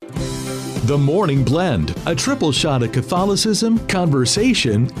The Morning Blend, a triple shot of Catholicism,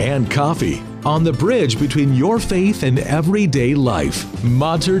 conversation, and coffee. On the bridge between your faith and everyday life.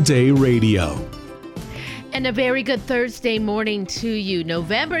 Mater Dei Radio. And a very good Thursday morning to you.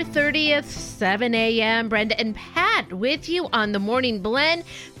 November 30th, 7 a.m. Brenda and Pat with you on the Morning Blend.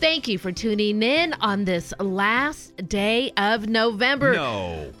 Thank you for tuning in on this last day of November.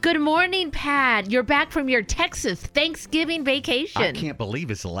 No. Good morning, Pat. You're back from your Texas Thanksgiving vacation. I can't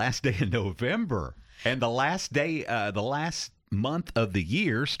believe it's the last day of November. And the last day, the last month of the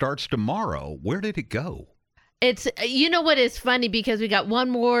year starts tomorrow. Where did it go? It's, you know what is funny, because we got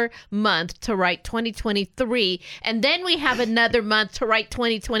one more month to write 2023, and then we have another month to write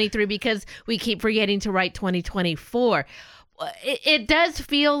 2023 because we keep forgetting to write 2024. It does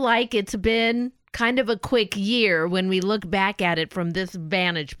feel like it's been kind of a quick year when we look back at it from this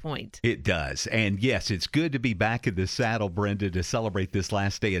vantage point. It does. And yes, it's good to be back in the saddle, Brenda, to celebrate this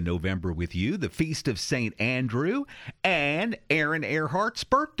last day of November with you, the Feast of St. Andrew and Aaron Earhart's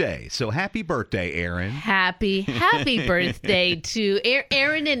birthday. So happy birthday, Aaron. Happy birthday to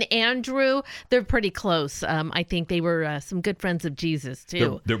Aaron and Andrew. They're pretty close. I think they were some good friends of Jesus,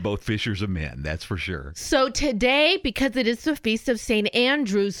 too. They're both fishers of men, that's for sure. So today, because it is the Feast of St.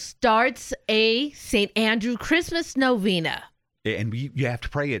 Andrew, starts a St. Andrew Christmas novena. And you have to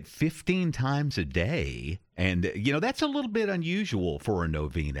pray it 15 times a day. And, you know, that's a little bit unusual for a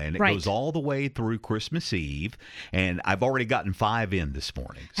novena. And it goes all the way through Christmas Eve. And I've already gotten 5 in this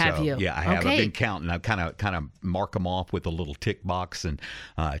morning. Have you? Yeah, I have. Okay. I've been counting. I kind of mark them off with a little tick box and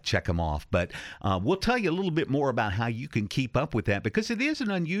check them off. But we'll tell you a little bit more about how you can keep up with that, because it is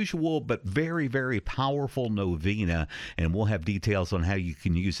an unusual but very, very powerful novena. And we'll have details on how you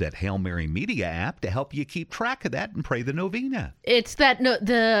can use that Hail Mary Media app to help you keep track of that and pray the novena. It's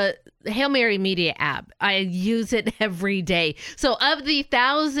the Hail Mary Media app. I use it every day. So of the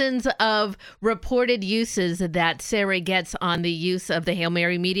thousands of reported uses that Sarah gets on the use of the Hail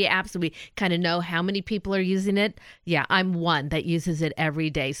Mary Media app, so we kind of know how many people are using it. Yeah, I'm one that uses it every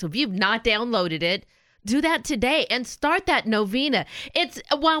day. So if you've not downloaded it, do that today and start that novena. It's,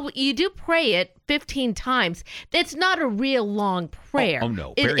 while you do pray it 15 times, it's not a real long prayer. Oh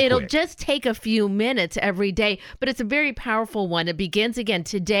no, It'll quick. just take a few minutes every day, but it's a very powerful one. It begins again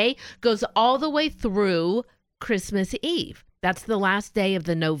today, goes all the way through Christmas Eve. That's the last day of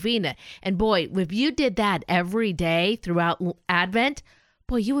the novena. And boy, if you did that every day throughout Advent,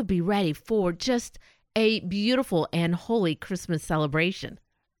 boy, you would be ready for just a beautiful and holy Christmas celebration.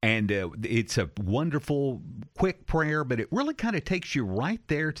 And it's a wonderful, quick prayer, but it really kind of takes you right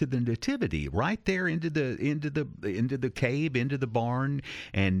there to the nativity, right there into the cave, into the barn,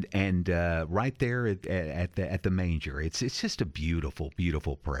 and right there at the manger. It's just a beautiful,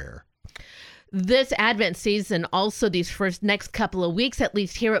 beautiful prayer. This Advent season, also these next couple of weeks, at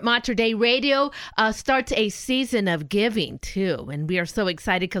least here at Mater Dei Radio, starts a season of giving too, and we are so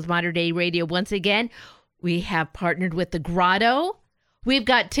excited because Mater Dei Radio, once again, we have partnered with the Grotto. We've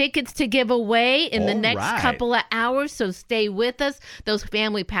got tickets to give away in the next couple of hours, so stay with us. Those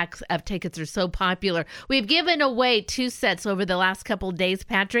family packs of tickets are so popular. We've given away 2 sets over the last couple of days,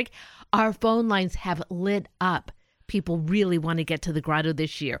 Patrick. Our phone lines have lit up. People really want to get to the Grotto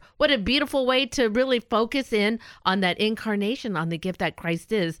this year. What a beautiful way to really focus in on that incarnation, on the gift that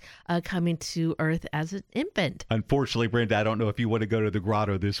Christ is coming to earth as an infant. Unfortunately, Brenda, I don't know if you want to go to the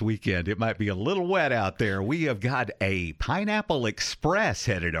Grotto this weekend. It might be a little wet out there. We have got a Pineapple Express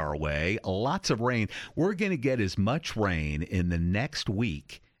headed our way. Lots of rain. We're going to get as much rain in the next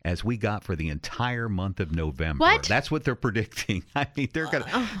week as we got for the entire month of November. What? That's what they're predicting. I mean, they're going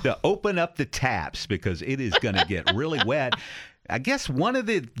to open up the taps because it is going to get really wet. I guess one of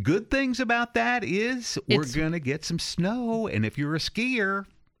the good things about that is we're going to get some snow. And if you're a skier,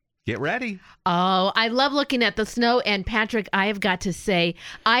 get ready. Oh, I love looking at the snow. And Patrick, I have got to say,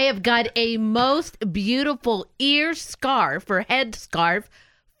 I have got a most beautiful ear scarf or head scarf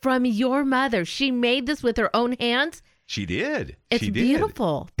from your mother. She made this with her own hands. She did. It's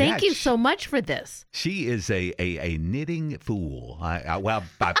beautiful. Thank you so much for this. She is a knitting fool. Well,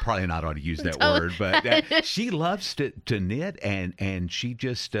 I probably not ought to use that word, but she loves to knit, and she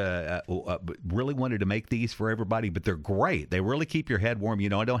just really wanted to make these for everybody. But they're great. They really keep your head warm. You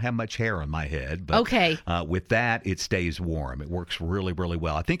know, I don't have much hair on my head, but with that, it stays warm. It works really, really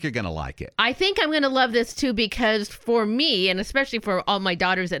well. I think you're going to like it. I think I'm going to love this too, because for me, and especially for all my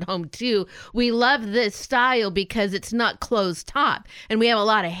daughters at home too, we love this style because it's not closed top. top, and we have a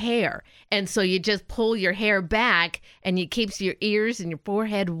lot of hair. And so you just pull your hair back, and it keeps your ears and your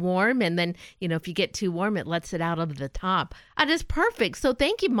forehead warm. And then, if you get too warm, it lets it out of the top. That is perfect. So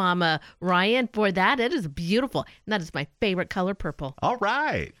thank you, Mama Ryan, for that. It is beautiful. And that is my favorite color, purple. All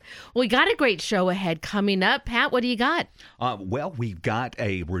right. We got a great show ahead coming up. Pat, what do you got? Well, we've got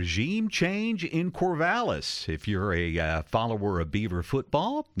a regime change in Corvallis. If you're a follower of Beaver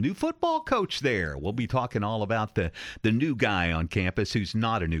football, new football coach there. We'll be talking all about the new guy on campus who's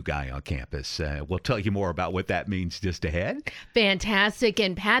not a new guy on campus. We'll tell you more about what that means just ahead. Fantastic.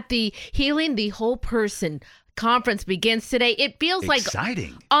 And Pat, the Healing the Whole Person conference begins today. It feels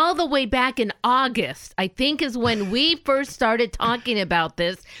exciting. Like all the way back in August, I think, is when we first started talking about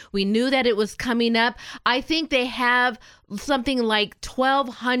this. We knew that it was coming up. I think they have something like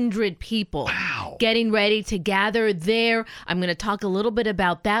 1,200 people getting ready to gather there. I'm going to talk a little bit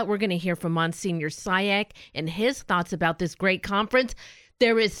about that. We're going to hear from Monsignor Sayak and his thoughts about this great conference.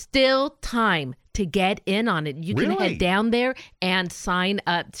 There is still time to get in on it. You can head down there and sign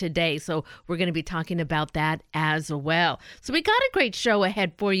up today. So we're going to be talking about that as well. So we got a great show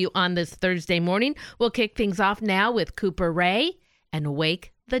ahead for you on this Thursday morning. We'll kick things off now with Cooper Ray and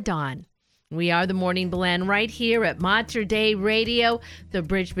Awake the Dawn. We are the Morning Blend right here at Mater Dei Radio, the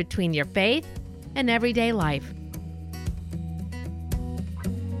bridge between your faith and everyday life.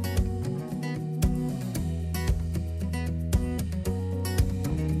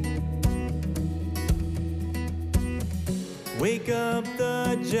 Wake up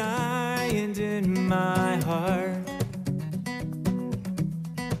the giant in my heart.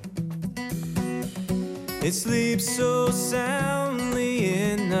 It sleeps so soundly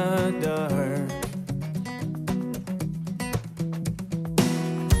in the dark.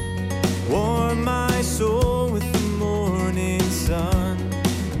 Warm my soul with the morning sun.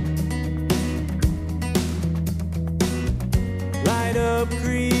 Light up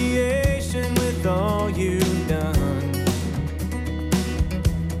creation with all you've done.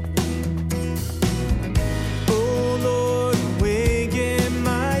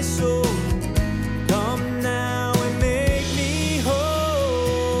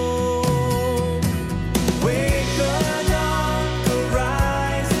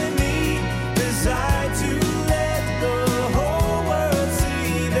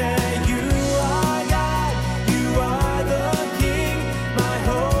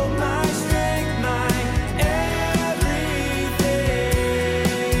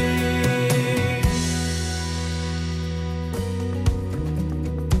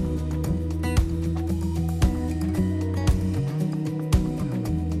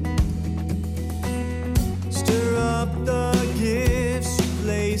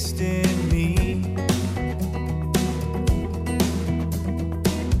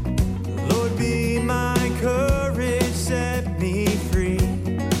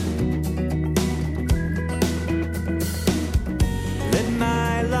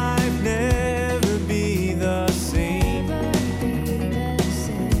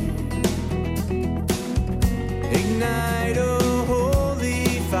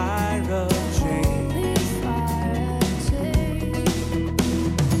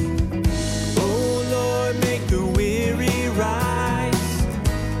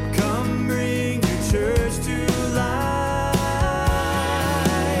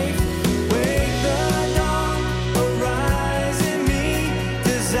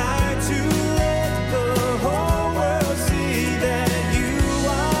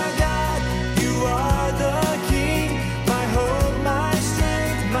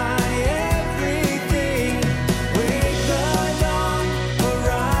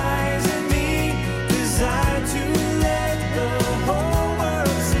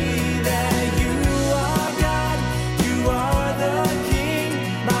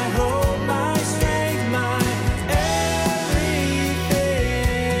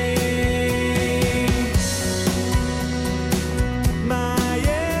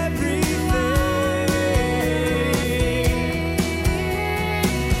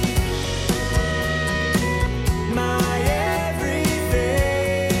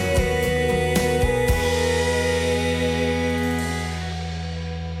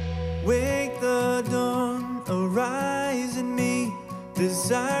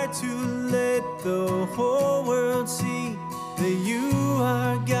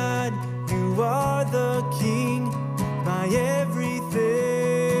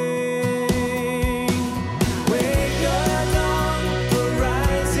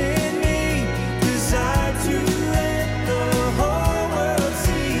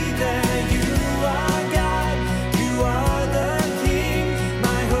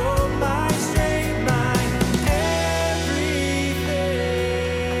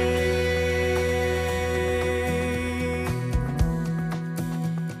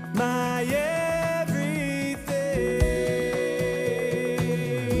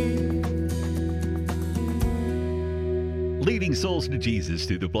 Leading souls to Jesus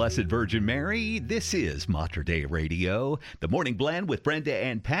through the Blessed Virgin Mary. This is Mater Dei Radio. The Morning Blend with Brenda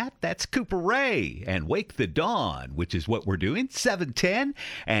and Pat. That's Cooper Ray. And Wake the Dawn, which is what we're doing, 7:10.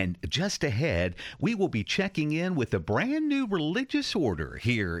 And just ahead, we will be checking in with a brand new religious order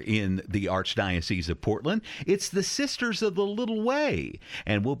here in the Archdiocese of Portland. It's the Sisters of the Little Way.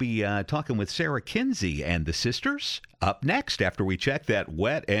 And we'll be talking with Sarah Kinsey and the sisters up next after we check that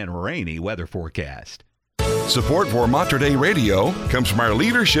wet and rainy weather forecast. Support for Mater Dei Radio comes from our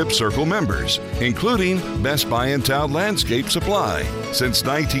Leadership Circle members, including Best Buy in Town Landscape Supply. Since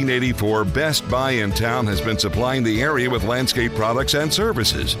 1984, Best Buy in Town has been supplying the area with landscape products and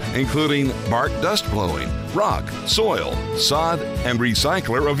services, including bark dust blowing, rock, soil, sod, and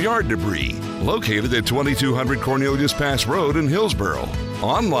recycler of yard debris. Located at 2200 Cornelius Pass Road in Hillsboro.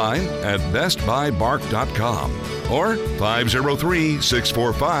 Online at bestbuybark.com or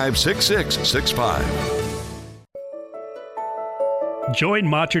 503-645-6665. Join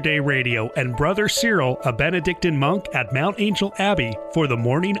Mater Dei Radio and Brother Cyril, a Benedictine monk at Mount Angel Abbey, for the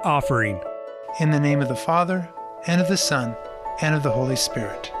morning offering. In the name of the Father, and of the Son, and of the Holy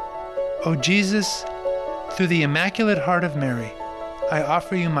Spirit. O Jesus, through the Immaculate Heart of Mary, I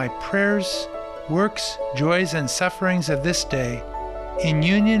offer you my prayers, works, joys, and sufferings of this day, in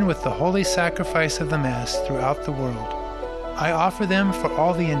union with the holy sacrifice of the Mass throughout the world. I offer them for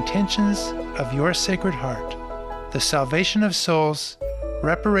all the intentions of your Sacred Heart, the salvation of souls,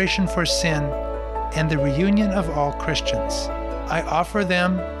 reparation for sin, and the reunion of all Christians. I offer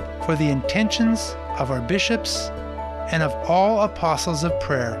them for the intentions of our bishops and of all apostles of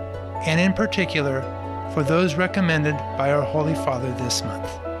prayer, and in particular for those recommended by our Holy Father this month.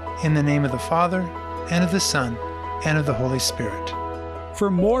 In the name of the Father, and of the Son, and of the Holy Spirit. For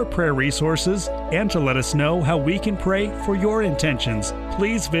more prayer resources and to let us know how we can pray for your intentions,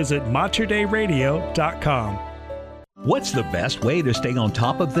 please visit materdeiradio.com. What's the best way to stay on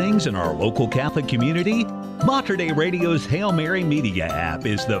top of things in our local Catholic community? Mater Dei Radio's Hail Mary Media app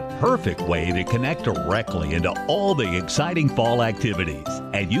is the perfect way to connect directly into all the exciting fall activities.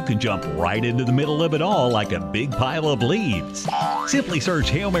 And you can jump right into the middle of it all like a big pile of leaves. Simply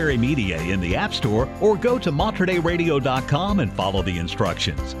search Hail Mary Media in the App Store or go to materdeiradio.com and follow the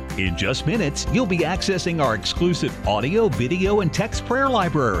instructions. In just minutes, you'll be accessing our exclusive audio, video, and text prayer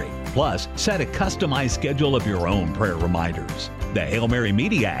library. Plus, set a customized schedule of your own prayer reminders. The Hail Mary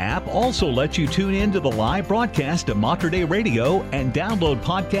Media app also lets you tune in to the live broadcast of Mater Dei Radio and download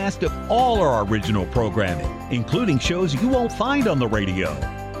podcasts of all our original programming, including shows you won't find on the radio.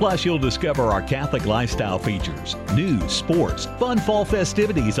 Plus, you'll discover our Catholic lifestyle features, news, sports, fun fall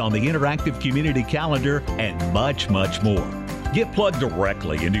festivities on the interactive community calendar, and much, much more. Get plugged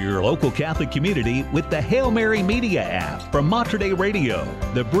directly into your local Catholic community with the Hail Mary Media app from Mater Dei Radio,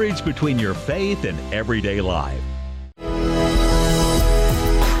 the bridge between your faith and everyday life.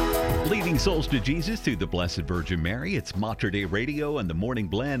 Leading souls to Jesus through the Blessed Virgin Mary. It's Mater Dei Radio and the Morning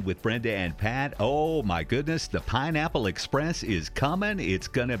Blend with Brenda and Pat. Oh my goodness, the Pineapple Express is coming. It's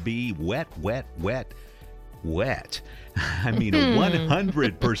going to be wet, wet, wet, wet. I mean, a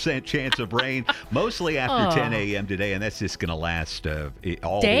 100% chance of rain, mostly after 10 a.m. today, and that's just going to last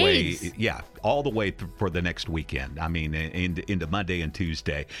all Days. the way. Yeah, all the way for the next weekend. I mean, into Monday and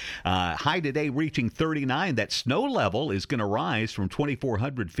Tuesday. High today reaching 39. That snow level is going to rise from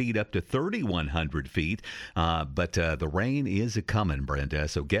 2,400 feet up to 3,100 feet. But the rain is a-coming, Brenda,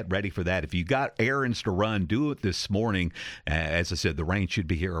 so get ready for that. If you got errands to run, do it this morning. As I said, the rain should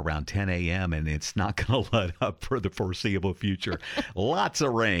be here around 10 a.m., and it's not going to let up for the foreseeable future. Lots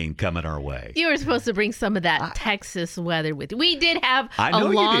of rain coming our way. You were supposed to bring some of that Texas weather with you. We did have a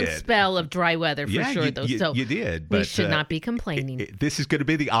long spell of dry weather for sure, though. So you did. But we should not be complaining. This is going to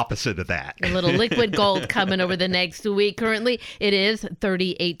be the opposite of that. A little liquid gold coming over the next week. Currently, it is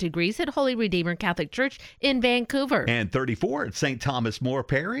 38 degrees at Holy Redeemer Catholic Church in Vancouver. And 34 at St. Thomas More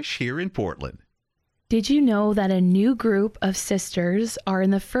Parish here in Portland. Did you know that a new group of sisters are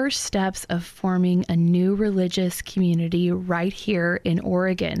in the first steps of forming a new religious community right here in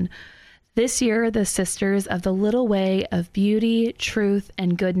Oregon? This year, the Sisters of the Little Way of Beauty, Truth,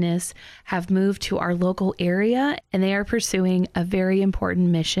 and Goodness have moved to our local area, and they are pursuing a very important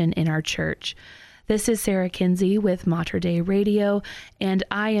mission in our church. This is Sarah Kinsey with Mater Dei Radio, and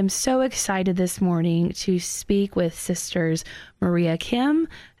I am so excited this morning to speak with Sisters Maria Kim,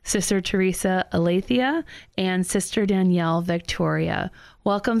 Sister Teresa Alethea, and Sister Danielle Victoria.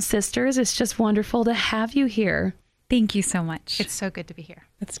 Welcome, sisters. It's just wonderful to have you here. Thank you so much. It's so good to be here.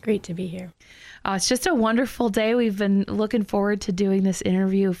 It's great to be here. It's just a wonderful day. We've been looking forward to doing this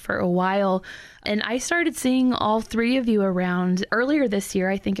interview for a while. And I started seeing all three of you around earlier this year.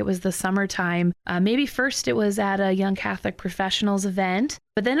 I think it was the summertime. Maybe first it was at a Young Catholic Professionals event,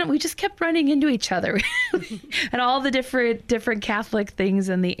 but then we just kept running into each other and all the different Catholic things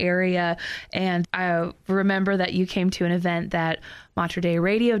in the area. And I remember that you came to an event that Mater Dei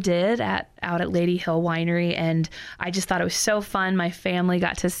Radio did out at Lady Hill Winery, and I just thought it was so fun. My family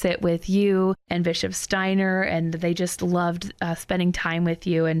got to sit with you and Bishop Steiner, and they just loved spending time with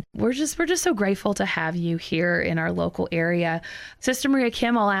you. And we're just so grateful to have you here in our local area. Sister Maria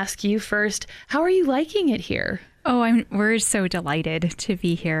Kim, I'll ask you first. How are you liking it here? Oh, we're so delighted to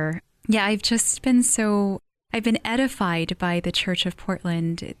be here. Yeah, I've been edified by the Church of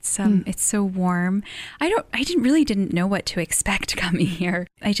Portland. It's so warm. I didn't know what to expect coming here.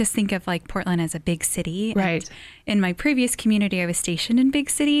 I just think of like Portland as a big city. Right. And in my previous community, I was stationed in big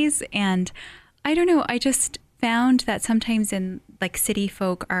cities, and I don't know. I just found that sometimes in like city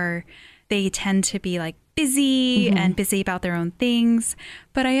folk they tend to be like busy and busy about their own things.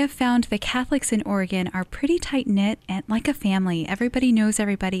 But I have found the Catholics in Oregon are pretty tight knit and like a family. Everybody knows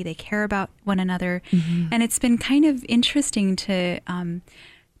everybody. They care about one another. And it's been kind of interesting to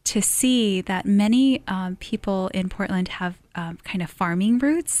see that many people in Portland have kind of farming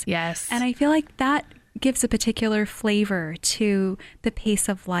roots. Yes. And I feel like that gives a particular flavor to the pace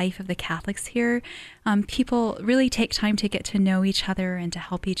of life of the Catholics here. People really take time to get to know each other and to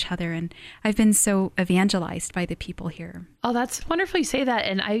help each other. And I've been so evangelized by the people here. Oh, that's wonderful you say that.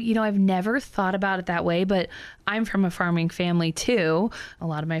 And I've never thought about it that way, but I'm from a farming family too. A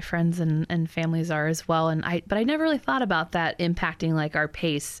lot of my friends and families are as well. But I never really thought about that impacting like our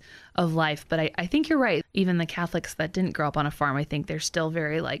pace of life. But I think you're right. Even the Catholics that didn't grow up on a farm, I think they're still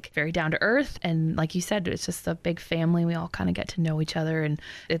very down to earth. And like you said, it's just a big family. We all kind of get to know each other, and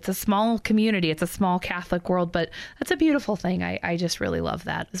it's a small community. It's a small Catholic world, but that's a beautiful thing. I just really love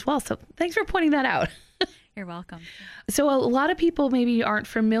that as well. So thanks for pointing that out. You're welcome. So a lot of people maybe aren't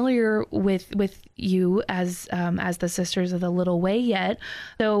familiar with you as the Sisters of the Little Way yet.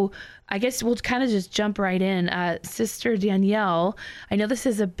 So I guess we'll kind of just jump right in. Sister Danielle, I know this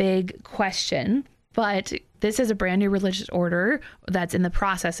is a big question, but this is a brand new religious order that's in the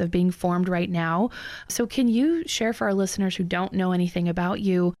process of being formed right now. So can you share for our listeners who don't know anything about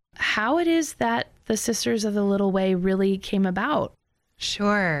you, how it is that the Sisters of the Little Way really came about?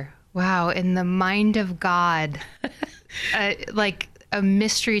 Sure. Wow. In the mind of God, like a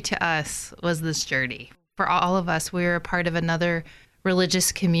mystery to us was this journey. For all of us, we were a part of another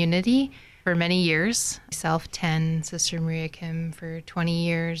religious community for many years. Myself, 10, Sister Maria Kim for 20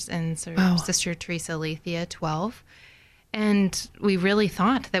 years, and Sister Teresa Aletheia, 12. And we really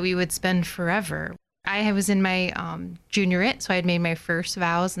thought that we would spend forever. I was in my juniorate, so I had made my first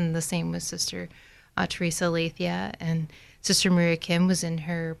vows, and the same with Sister Teresa Aletheia, and Sister Maria Kim was in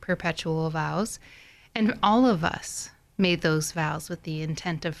her perpetual vows. And all of us made those vows with the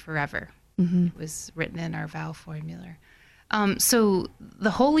intent of forever. It was written in our vow formula. So the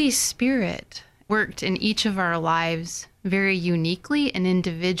Holy Spirit worked in each of our lives very uniquely and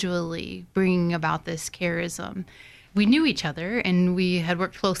individually, bringing about this charism. We knew each other, and we had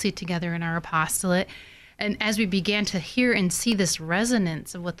worked closely together in our apostolate. And as we began to hear and see this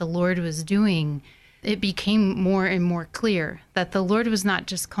resonance of what the Lord was doing, it became more and more clear that the Lord was not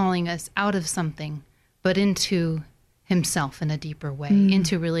just calling us out of something, but into himself in a deeper way,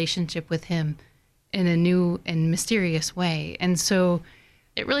 into relationship with him in a new and mysterious way. And so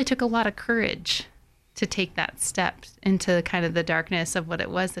it really took a lot of courage to take that step into kind of the darkness of what it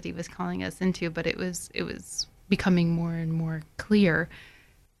was that he was calling us into, but it was becoming more and more clear.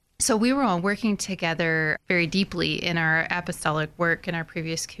 So we were all working together very deeply in our apostolic work in our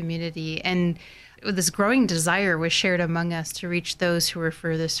previous community, and this growing desire was shared among us to reach those who were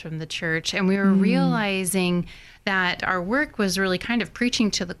furthest from the church. And we were realizing that our work was really kind of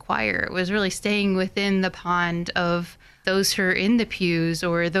preaching to the choir. It was really staying within the pond of those who are in the pews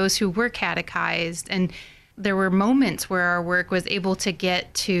or those who were catechized. And there were moments where our work was able to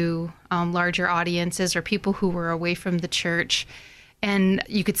get to larger audiences or people who were away from the church. And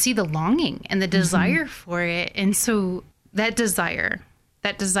you could see the longing and the desire for it. And so that desire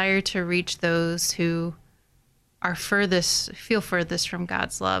to reach those who are feel furthest from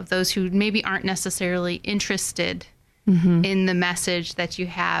God's love, those who maybe aren't necessarily interested in the message that you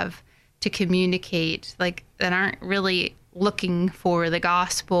have to communicate, like that aren't really looking for the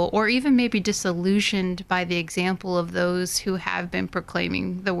gospel, or even maybe disillusioned by the example of those who have been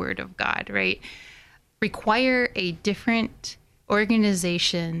proclaiming the word of God, right? Require a different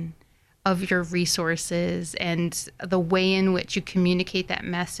organization, of your resources, and the way in which you communicate that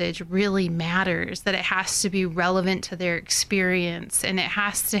message really matters, that it has to be relevant to their experience, and it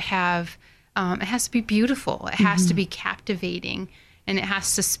has to be beautiful. It has to be captivating, and it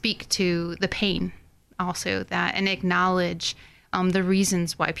has to speak to the pain also, that, and acknowledge the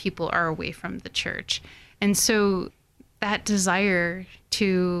reasons why people are away from the church. And so that desire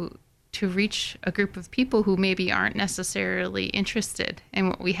to reach a group of people who maybe aren't necessarily interested in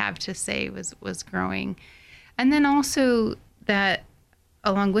what we have to say was growing. And then also that,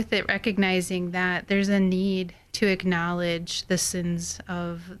 along with it, recognizing that there's a need to acknowledge the sins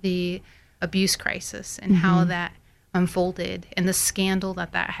of the abuse crisis and how that unfolded and the scandal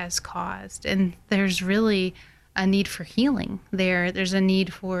that has caused. And there's really a need for healing there. There's a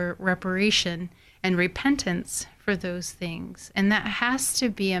need for reparation and repentance for those things. And that has to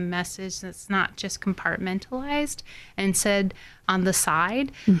be a message that's not just compartmentalized and said on the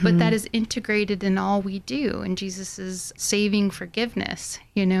side, but that is integrated in all we do. And Jesus's saving forgiveness,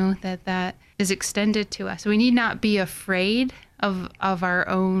 that is extended to us. We need not be afraid of our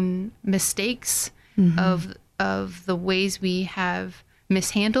own mistakes, of the ways we have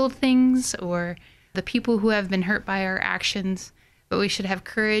mishandled things, or the people who have been hurt by our actions. But we should have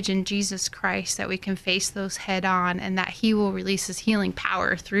courage in Jesus Christ that we can face those head on, and that he will release his healing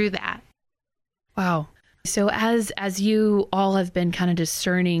power through that. Wow. So as you all have been kind of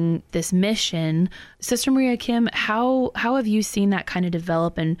discerning this mission, Sister Maria Kim, how have you seen that kind of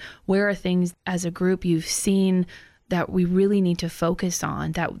develop, and where are things as a group you've seen that we really need to focus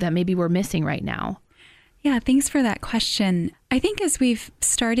on that maybe we're missing right now? Yeah, thanks for that question. I think as we've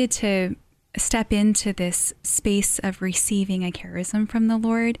started to step into this space of receiving a charism from the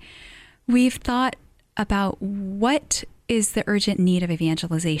Lord, we've thought about what is the urgent need of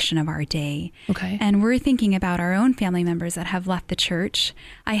evangelization of our day. Okay. And we're thinking about our own family members that have left the church.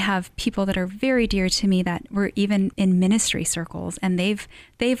 I have people that are very dear to me that were even in ministry circles, and they've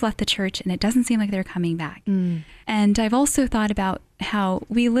left the church, and it doesn't seem like they're coming back. And I've also thought about how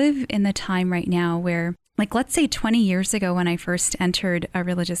we live in the time right now where, like, let's say 20 years ago when I first entered a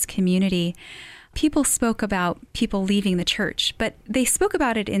religious community, people spoke about people leaving the church, but they spoke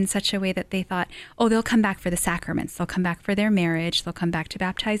about it in such a way that they thought, oh, they'll come back for the sacraments. They'll come back for their marriage. They'll come back to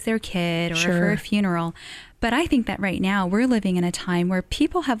baptize their kid or for a funeral. But I think that right now we're living in a time where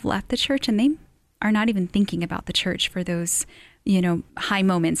people have left the church and they are not even thinking about the church for those, high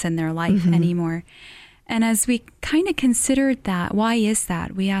moments in their life anymore. And as we kind of considered that, why is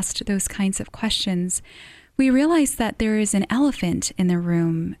that? We asked those kinds of questions. We realized that there is an elephant in the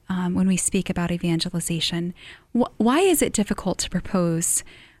room when we speak about evangelization. Why is it difficult to propose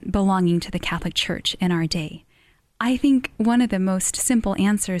belonging to the Catholic Church in our day? I think one of the most simple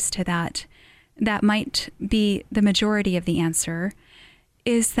answers to that might be the majority of the answer,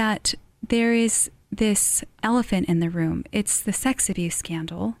 is that there is this elephant in the room. It's the sex abuse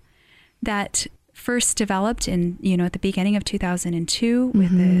scandal that first developed in, at the beginning of 2002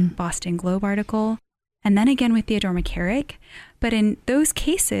 with the Boston Globe article, and then again with Theodore McCarrick. But in those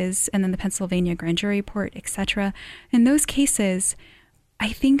cases, and then the Pennsylvania grand jury report, etc., in those cases, I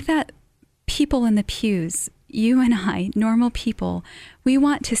think that people in the pews, you and I, normal people, we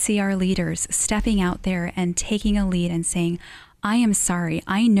want to see our leaders stepping out there and taking a lead and saying, I am sorry.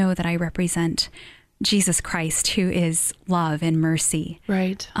 I know that I represent Jesus Christ, who is love and mercy.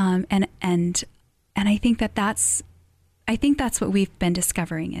 Right. And I think that's what we've been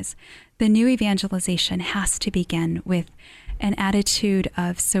discovering, is the new evangelization has to begin with an attitude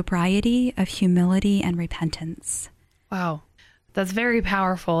of sobriety, of humility, and repentance. Wow. That's very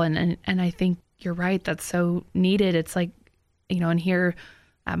powerful. And I think you're right. That's so needed. It's like, and here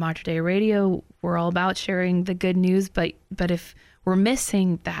at Mater Dei Radio, we're all about sharing the good news. But if we're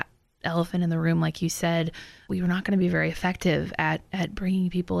missing that elephant in the room, like you said, we were not going to be very effective at bringing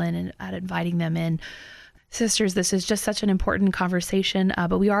people in and at inviting them in. Sisters, this is just such an important conversation,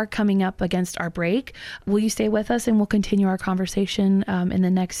 but we are coming up against our break. Will you stay with us and we'll continue our conversation in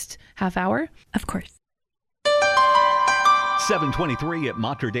the next half hour? Of course. 7:23 at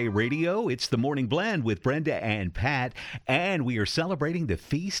Mater Dei Radio. It's the Morning Blend with Brenda and Pat, and we are celebrating the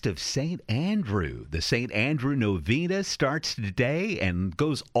Feast of St. Andrew. The St. Andrew Novena starts today and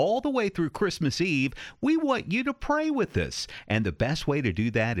goes all the way through Christmas Eve. We want you to pray with us, and the best way to do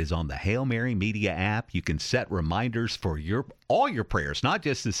that is on the Hail Mary Media app. You can set reminders for all your prayers, not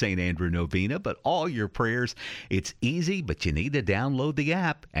just the St. Andrew Novena, but all your prayers. It's easy, but you need to download the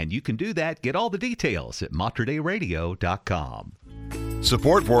app, and you can do that. Get all the details at materdeiradio.com.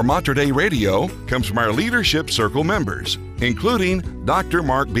 Support for Mater Dei Radio comes from our Leadership Circle members, including Dr.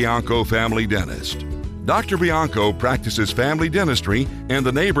 Mark Bianco, family dentist, Dr. Bianco practices family dentistry in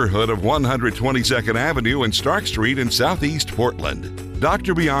the neighborhood of 122nd Avenue and Stark Street in Southeast Portland.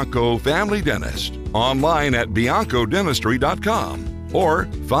 Dr. Bianco Family Dentist. Online at biancodentistry.com or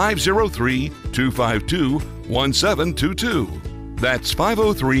 503-252-1722. That's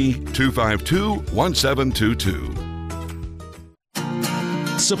 503-252-1722.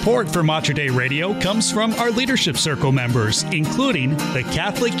 Support for Mater Dei Radio comes from our Leadership Circle members, including the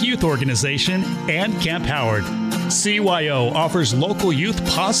Catholic Youth Organization and Camp Howard. CYO offers local youth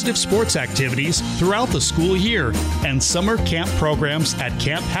positive sports activities throughout the school year and summer camp programs at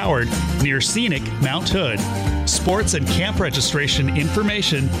Camp Howard near scenic Mount Hood. Sports and camp registration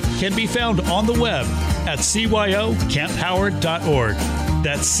information can be found on the web at cyoCampHoward.org.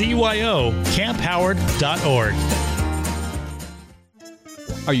 That's cyoCampHoward.org.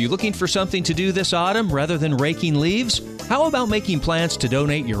 Are you looking for something to do this autumn rather than raking leaves? How about making plans to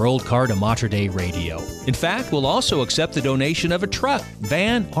donate your old car to Mater Dei Radio? In fact, we'll also accept the donation of a truck,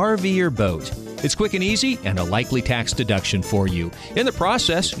 van, RV, or boat. It's quick and easy and a likely tax deduction for you. In the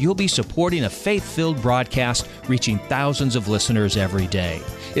process, you'll be supporting a faith-filled broadcast reaching thousands of listeners every day.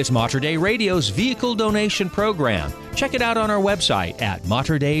 It's Mater Dei Radio's vehicle donation program. Check it out on our website at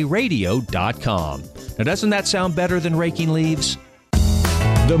materdeiradio.com. Now, doesn't that sound better than raking leaves?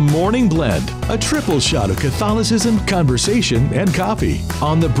 The Morning Blend, a triple shot of Catholicism, conversation, and coffee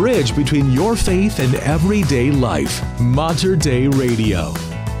on the bridge between your faith and everyday life. Mater Dei Radio.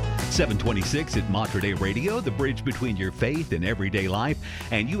 726 at Mater Dei Radio, the bridge between your faith and everyday life.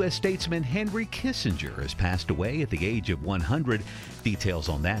 And U.S. statesman Henry Kissinger has passed away at the age of 100. Details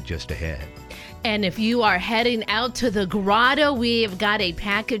on that just ahead. And if you are heading out to the grotto, we have got a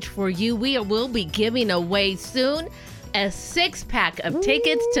package for you. We will be giving away soon a 6-pack of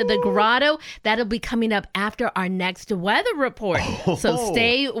tickets to the grotto. That'll be coming up after our next weather report. So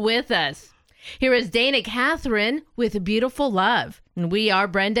stay with us. Here is Dana Catherine with Beautiful Love. And we are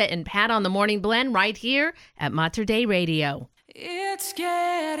Brenda and Pat on the Morning Blend right here at Mater Dei Radio. It's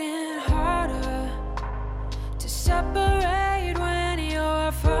getting harder to separate when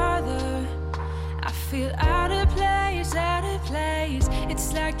you're farther. I feel out of place, out of place.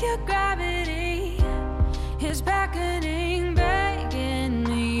 It's like your gravity is beckoning, begging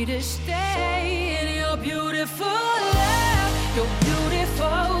me to stay in your beautiful love. Your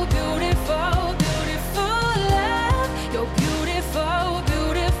beautiful, beautiful, beautiful love. Your beautiful,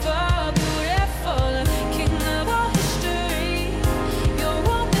 beautiful, beautiful King of all history. You're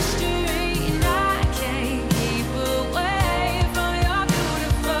all mystery, and I can't keep away from your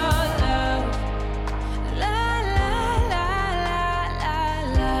beautiful love. La la la la la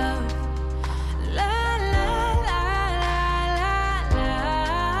love. La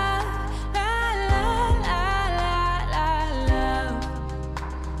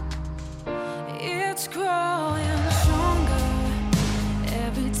it's growing stronger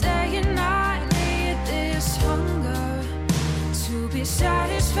every day, and I need this hunger to be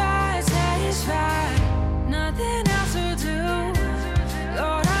satisfied, satisfied. Nothing else will do.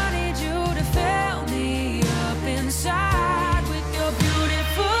 Lord, I need you to fill me up inside with your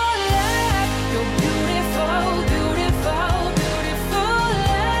beautiful love, your beautiful, beautiful, beautiful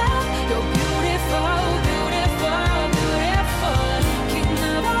love, your beautiful, beautiful, beautiful King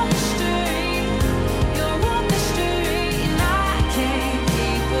of all history. You're all mystery, and I can't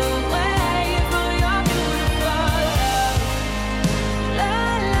keep away from your beautiful love. La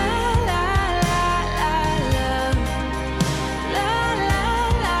la la la la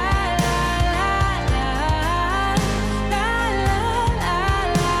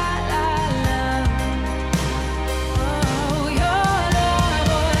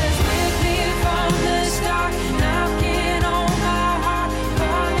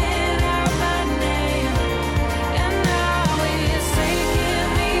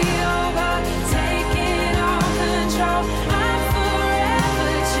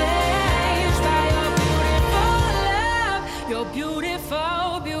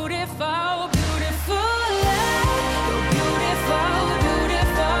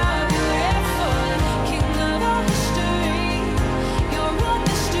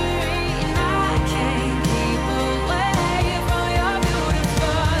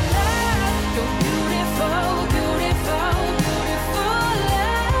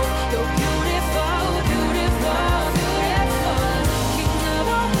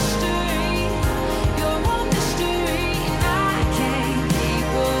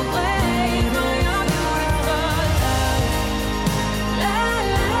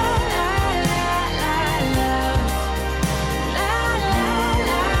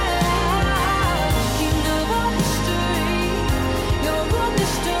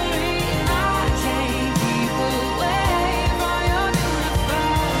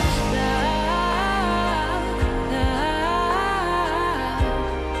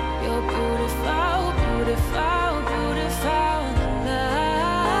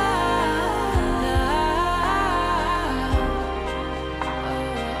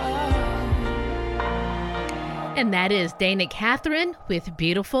And that is Dana Catherine with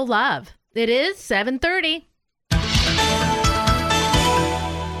Beautiful Love. It is 7:30.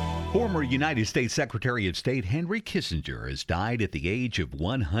 Former United States Secretary of State Henry Kissinger has died at the age of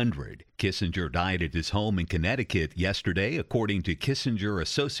 100. Kissinger died at his home in Connecticut yesterday, according to Kissinger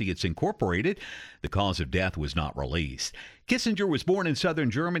Associates Incorporated. The cause of death was not released. Kissinger was born in southern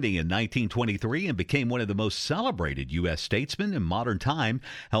Germany in 1923 and became one of the most celebrated U.S. statesmen in modern time,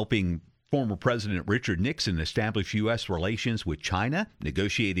 helping former President Richard Nixon established U.S. relations with China,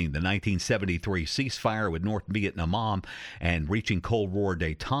 negotiating the 1973 ceasefire with North Vietnam, and reaching Cold War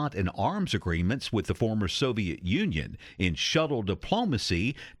détente and arms agreements with the former Soviet Union in shuttle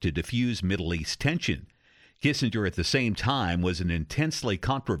diplomacy to diffuse Middle East tension. Kissinger, at the same time, was an intensely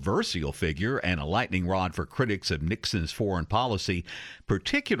controversial figure and a lightning rod for critics of Nixon's foreign policy,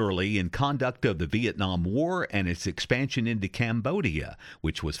 particularly in conduct of the Vietnam War and its expansion into Cambodia,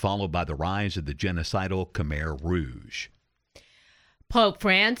 which was followed by the rise of the genocidal Khmer Rouge. Pope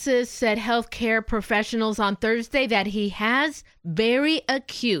Francis said healthcare professionals on Thursday that he has very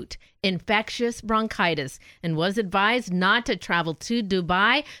acute infectious bronchitis and was advised not to travel to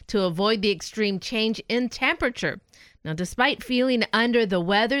Dubai to avoid the extreme change in temperature. Now, despite feeling under the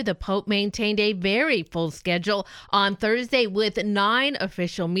weather, the Pope maintained a very full schedule on Thursday with 9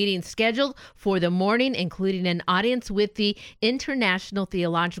 official meetings scheduled for the morning, including an audience with the International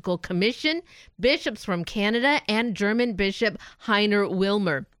Theological Commission, bishops from Canada, and German Bishop Heiner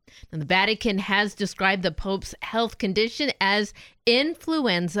Wilmer. Now, the Vatican has described the Pope's health condition as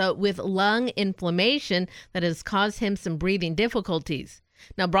influenza with lung inflammation that has caused him some breathing difficulties.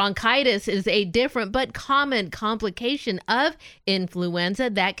 Now, bronchitis is a different but common complication of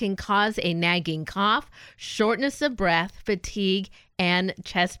influenza that can cause a nagging cough, shortness of breath, fatigue, and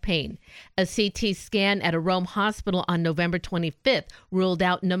chest pain. A CT scan at a Rome hospital on November 25th ruled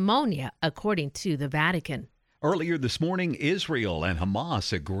out pneumonia, according to the Vatican. Earlier this morning, Israel and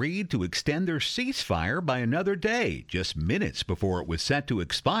Hamas agreed to extend their ceasefire by another day, just minutes before it was set to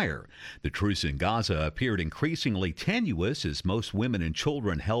expire. The truce in Gaza appeared increasingly tenuous as most women and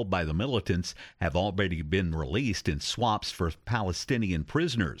children held by the militants have already been released in swaps for Palestinian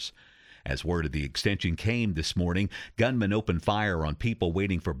prisoners. As word of the extension came this morning, gunmen opened fire on people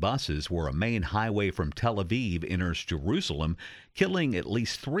waiting for buses where a main highway from Tel Aviv enters Jerusalem, killing at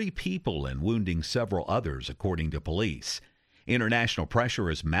least 3 people and wounding several others, according to police. International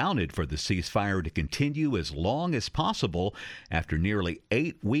pressure is mounted for the ceasefire to continue as long as possible after nearly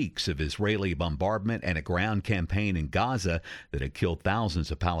 8 weeks of Israeli bombardment and a ground campaign in Gaza that had killed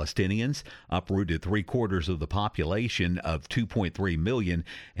thousands of Palestinians, uprooted 3/4 of the population of 2.3 million,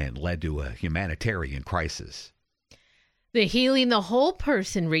 and led to a humanitarian crisis. The Healing the Whole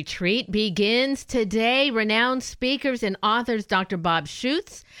Person retreat begins today. Renowned speakers and authors Dr. Bob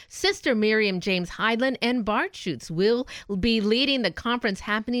Schuchts, Sister Miriam James Hyland, and Bart Schuchts will be leading the conference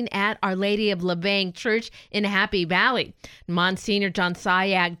happening at Our Lady of Lavang Church in Happy Valley. Monsignor John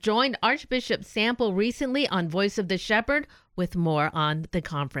Syak joined Archbishop Sample recently on Voice of the Shepherd with more on the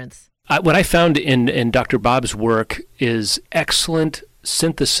conference. What I found in Dr. Bob's work is excellent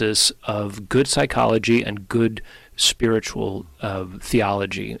synthesis of good psychology and good spiritual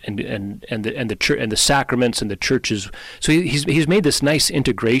theology and the church and the sacraments and the churches. So he's made this nice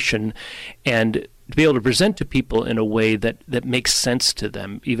integration, and to be able to present to people in a way that makes sense to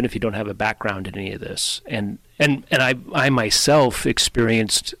them, even if you don't have a background in any of this. And I myself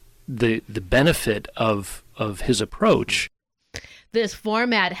experienced the benefit of his approach. This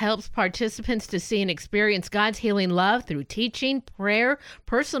format helps participants to see and experience God's healing love through teaching, prayer,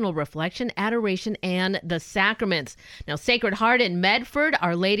 personal reflection, adoration, and the sacraments. Now, Sacred Heart in Medford,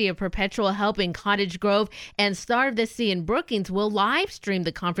 Our Lady of Perpetual Help in Cottage Grove, and Star of the Sea in Brookings will live stream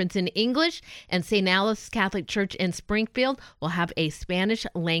the conference in English, and St. Alice Catholic Church in Springfield will have a Spanish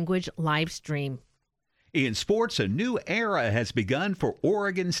language live stream. In sports, a new era has begun for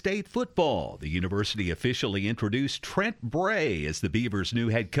Oregon State football. The university officially introduced Trent Bray as the Beavers' new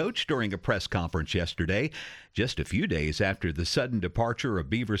head coach during a press conference yesterday, just a few days after the sudden departure of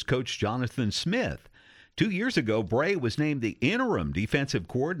Beavers coach Jonathan Smith. 2 years ago, Bray was named the interim defensive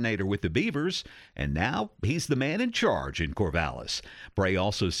coordinator with the Beavers, and now he's the man in charge in Corvallis. Bray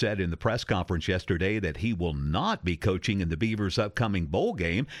also said in the press conference yesterday that he will not be coaching in the Beavers' upcoming bowl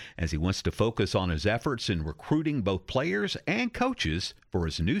game, as he wants to focus on his efforts in recruiting both players and coaches for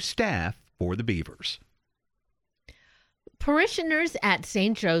his new staff for the Beavers. Parishioners at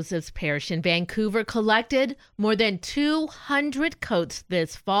St. Joseph's Parish in Vancouver collected more than 200 coats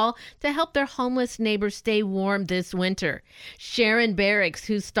this fall to help their homeless neighbors stay warm this winter. Sharon Barracks,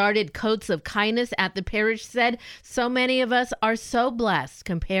 who started Coats of Kindness at the parish, said, "So many of us are so blessed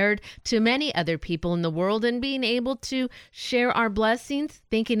compared to many other people in the world, and being able to share our blessings,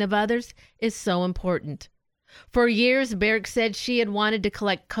 thinking of others, is so important." For years, Barracks said she had wanted to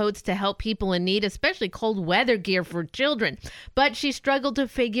collect coats to help people in need, especially cold weather gear for children. But she struggled to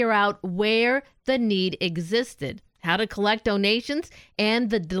figure out where the need existed, how to collect donations, and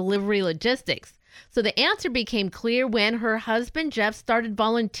the delivery logistics. So the answer became clear when her husband, Jeff, started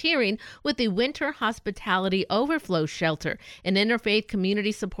volunteering with the Winter Hospitality Overflow Shelter, an interfaith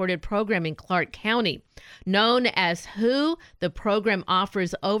community-supported program in Clark County. Known as WHO, the program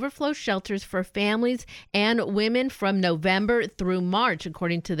offers overflow shelters for families and women from November through March,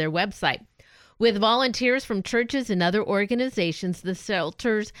 according to their website. With volunteers from churches and other organizations, the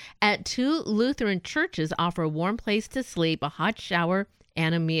shelters at 2 Lutheran churches offer a warm place to sleep, a hot shower,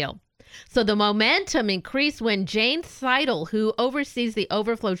 and a meal. So the momentum increased when Jane Seidel, who oversees the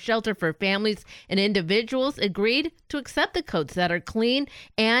overflow shelter for families and individuals, agreed to accept the coats that are clean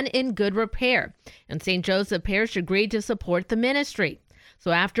and in good repair. And St. Joseph Parish agreed to support the ministry.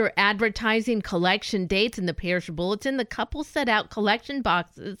 So after advertising collection dates in the parish bulletin, the couple set out collection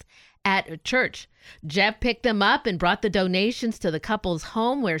boxes at a church. Jeff picked them up and brought the donations to the couple's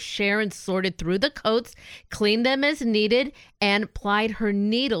home, where Sharon sorted through the coats, cleaned them as needed, and applied her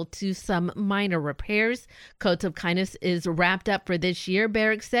needle to some minor repairs. Coats of Kindness is wrapped up for this year,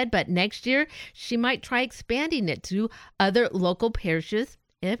 Barracks said, but next year she might try expanding it to other local parishes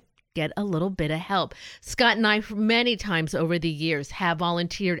if get a little bit of help. Scott and I, many times over the years, have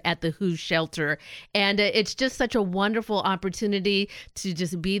volunteered at the WHO shelter, and it's just such a wonderful opportunity to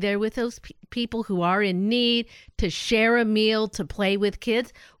just be there with those people who are in need, to share a meal, to play with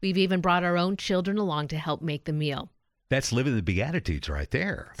kids. We've even brought our own children along to help make the meal. That's living the Beatitudes right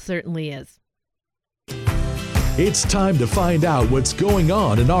there. Certainly is. It's time to find out what's going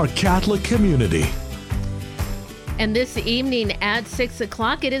on in our Catholic community. And this evening at 6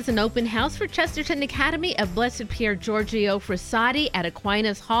 o'clock, it is an open house for Chesterton Academy of Blessed Pier Giorgio Frassati at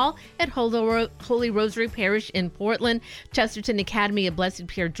Aquinas Hall at Holy Rosary Parish in Portland. Chesterton Academy of Blessed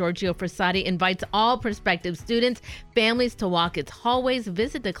Pier Giorgio Frassati invites all prospective students, families to walk its hallways,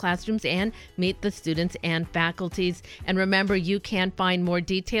 visit the classrooms, and meet the students and faculties. And remember, you can find more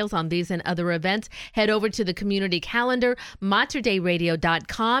details on these and other events. Head over to the community calendar,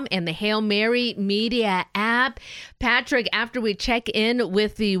 materdeiradio.com, and the Hail Mary Media app. Patrick, after we check in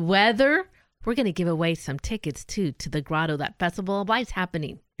with the weather, we're going to give away some tickets, too, to the Grotto. That Festival of Lights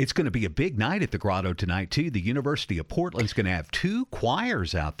happening. It's going to be a big night at the Grotto tonight, too. The University of Portland's going to have 2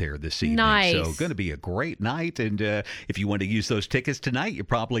 choirs out there this evening. Nice. So going to be a great night. And if you want to use those tickets tonight, you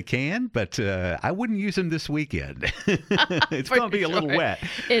probably can. But I wouldn't use them this weekend. It's going to be a little wet.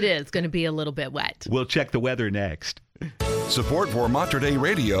 It is going to be a little bit wet. We'll check the weather next. Support for Mater Dei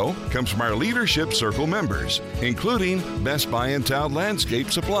Radio comes from our Leadership Circle members, including Best Buy in Town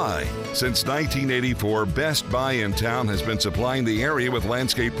Landscape Supply. Since 1984, Best Buy in Town has been supplying the area with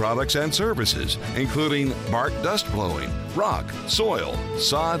landscape products and services, including bark dust blowing, rock, soil,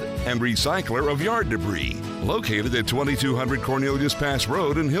 sod, and recycler of yard debris. Located at 2200 Cornelius Pass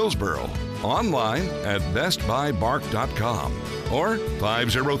Road in Hillsboro. Online at bestbuybark.com or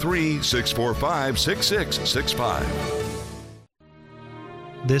 503-645-6665.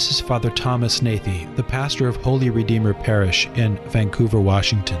 This is Father Thomas Nathy, the pastor of Holy Redeemer Parish in Vancouver,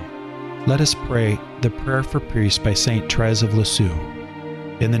 Washington. Let us pray the Prayer for Peace by St. Therese of Lisieux.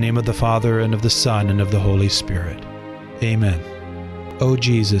 In the name of the Father, and of the Son, and of the Holy Spirit. Amen. O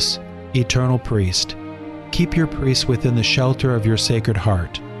Jesus, eternal priest, keep your priests within the shelter of your Sacred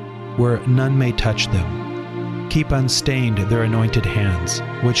Heart, where none may touch them. Keep unstained their anointed hands,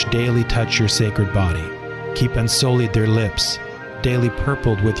 which daily touch your sacred body. Keep unsullied their lips, daily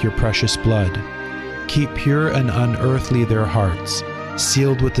purpled with your precious blood. Keep pure and unearthly their hearts,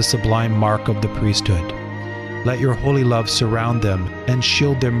 sealed with the sublime mark of the priesthood. Let your holy love surround them and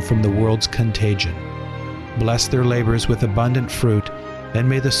shield them from the world's contagion. Bless their labors with abundant fruit, and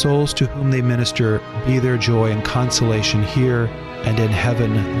may the souls to whom they minister be their joy and consolation here and in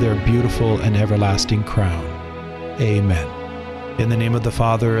heaven, their beautiful and everlasting crown. Amen. In the name of the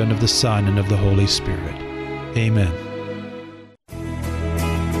Father, and of the Son, and of the Holy Spirit. Amen.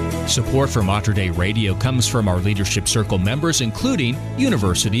 Support for Mater Dei Radio comes from our Leadership Circle members, including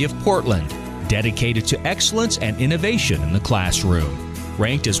University of Portland, dedicated to excellence and innovation in the classroom.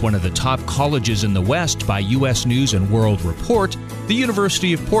 Ranked as one of the top colleges in the West by U.S. News and World Report, the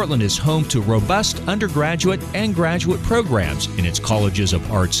University of Portland is home to robust undergraduate and graduate programs in its colleges of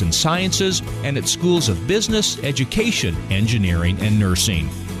arts and sciences and its schools of business, education, engineering, and nursing.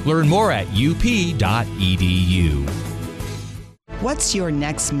 Learn more at up.edu. What's your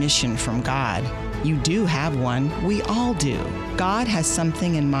next mission from God? You do have one. We all do. God has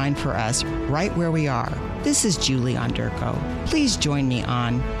something in mind for us right where we are. This is Julie Onderko. Please join me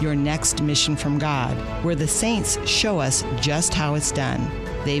on Your Next Mission from God, where the saints show us just how it's done.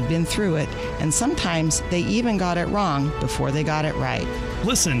 They've been through it, and sometimes they even got it wrong before they got it right.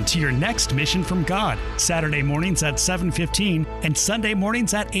 Listen to Your Next Mission from God, Saturday mornings at 7:15 and Sunday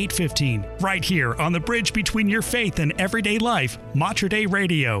mornings at 8:15, right here on the bridge between your faith and everyday life, Mater Dei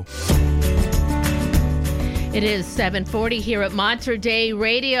Radio. It is 7:40 here at Mater Dei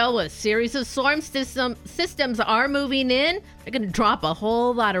Radio. A series of storm systems are moving in. They're going to drop a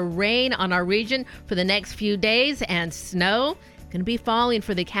whole lot of rain on our region for the next few days, and snow going to be falling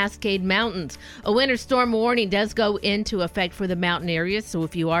for the Cascade Mountains. A winter storm warning does go into effect for the mountain areas, so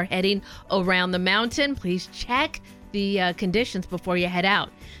if you are heading around the mountain, please check the conditions before you head out.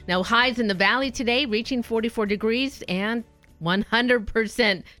 Now, highs in the valley today reaching 44 degrees and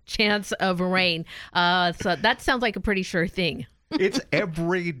 100% chance of rain. So that sounds like a pretty sure thing. It's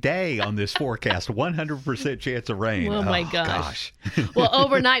every day on this forecast, 100% chance of rain. Oh, my gosh. Well,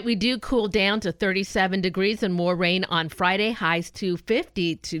 overnight, we do cool down to 37 degrees and more rain on Friday, highs to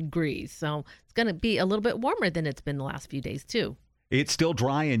 50 degrees. So it's going to be a little bit warmer than it's been the last few days, too. It's still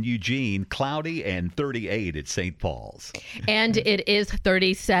dry in Eugene, cloudy, and 38 at St. Paul's. And it is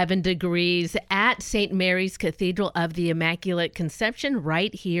 37 degrees at St. Mary's Cathedral of the Immaculate Conception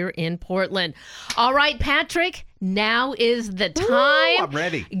right here in Portland. All right, Patrick, now is the time. Ooh, I'm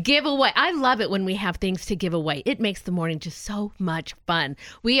ready. Giveaway. I love it when we have things to give away. It makes the morning just so much fun.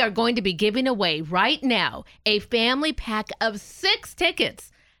 We are going to be giving away right now a family pack of 6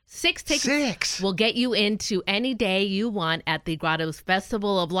 tickets. 6 tickets will get you into any day you want at the Grottoes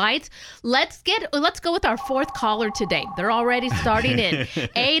Festival of Lights. Let's go with our 4th caller today. They're already starting in.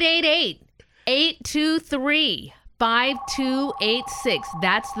 888-823-5286.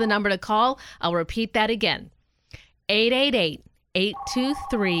 That's the number to call. I'll repeat that again.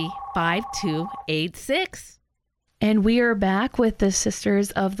 888-823-5286. And we are back with the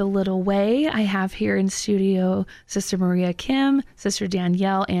Sisters of the Little Way. I have here in studio Sister Maria Kim, Sister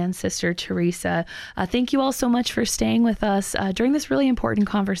Danielle, and Sister Teresa. Thank you all so much for staying with us during this really important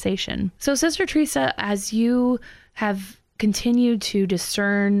conversation. So, Sister Teresa, as you have continued to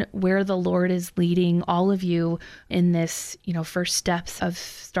discern where the Lord is leading all of you in this, first steps of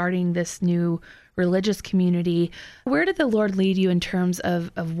starting this new religious community, where did the Lord lead you in terms of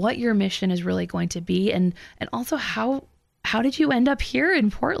what your mission is really going to be, and also how did you end up here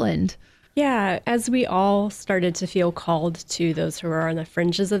in Portland? Yeah, as we all started to feel called to those who are on the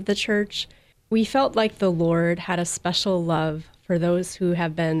fringes of the church, we felt like the Lord had a special love for those who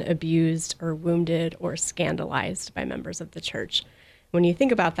have been abused or wounded or scandalized by members of the church. When you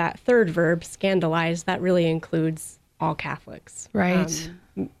think about that third verb, scandalized, that really includes all Catholics. Right.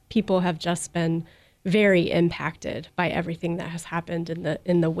 People have just been very impacted by everything that has happened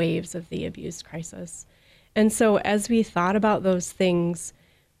in the waves of the abuse crisis. And so as we thought about those things,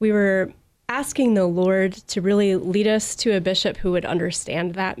 we were asking the Lord to really lead us to a bishop who would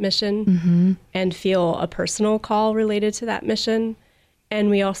understand that mission and feel a personal call related to that mission. And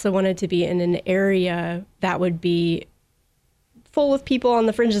we also wanted to be in an area that would be full of people on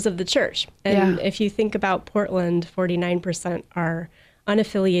the fringes of the church. And if you think about Portland, 49% are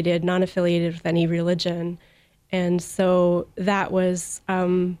unaffiliated, non-affiliated with any religion. And so that was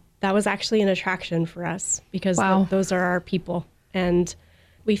actually an attraction for us because those are our people. And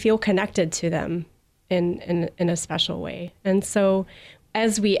we feel connected to them in a special way. And so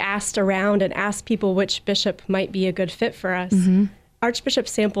as we asked around and asked people which bishop might be a good fit for us, Archbishop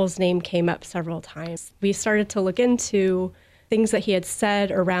Sample's name came up several times. We started to look into things that he had said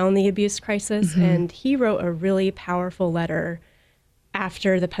around the abuse crisis, and he wrote a really powerful letter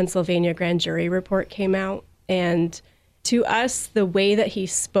after the Pennsylvania grand jury report came out. And to us, the way that he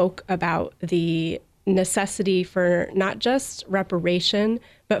spoke about the necessity for not just reparation,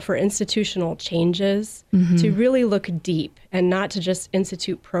 but for institutional changes, to really look deep and not to just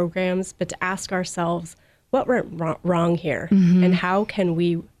institute programs, but to ask ourselves, what went wrong here? And how can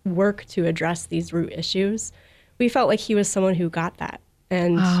we work to address these root issues? We felt like he was someone who got that.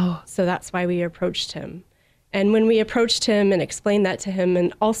 And so that's why we approached him. And when we approached him and explained that to him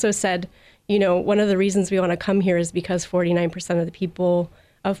and also said, one of the reasons we want to come here is because 49% of the people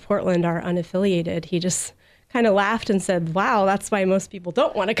of Portland are unaffiliated, he just kind of laughed and said, wow, that's why most people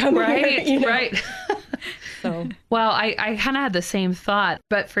don't want to come right, here. Right. So, well, I kind of had the same thought,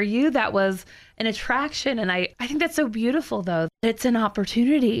 but for you, that was an attraction. And I think that's so beautiful, though. It's an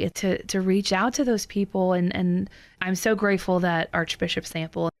opportunity to reach out to those people. And I'm so grateful that Archbishop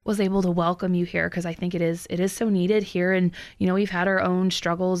Sample was able to welcome you here, because I think it is so needed here. And, we've had our own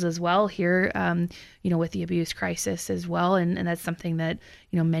struggles as well here, with the abuse crisis as well. And that's something that,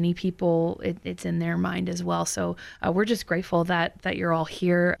 many people, it's in their mind as well. So we're just grateful that you're all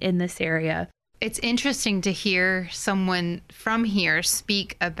here in this area. It's interesting to hear someone from here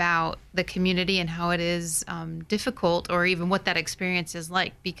speak about the community and how it is difficult, or even what that experience is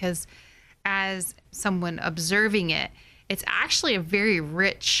like, because as someone observing it, it's actually a very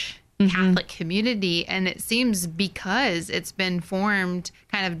rich Catholic community. And it seems because it's been formed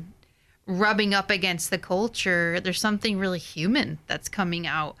kind of rubbing up against the culture, there's something really human that's coming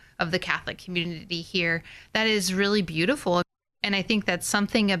out of the Catholic community here that is really beautiful. And I think that's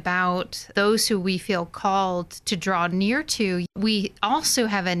something about those who we feel called to draw near to. We also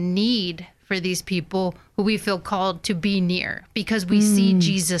have a need for these people who we feel called to be near, because we see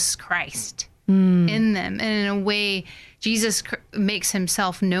Jesus Christ in them. And in a way, Jesus makes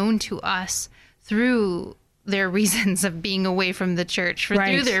himself known to us through their reasons of being away from the church,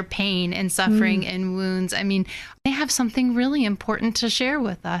 through their pain and suffering and wounds. I mean, they have something really important to share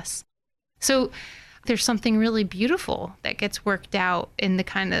with us. So there's something really beautiful that gets worked out in the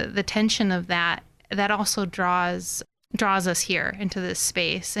kind of the tension of that also draws us here into this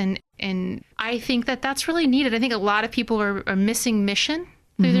space. And I think that's really needed. I think a lot of people are missing mission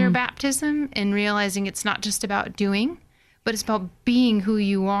through their baptism, and realizing it's not just about doing, but it's about being who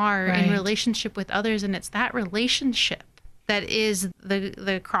you are in relationship with others. And it's that relationship that is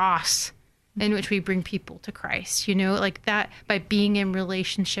the cross in which we bring people to Christ, like that, by being in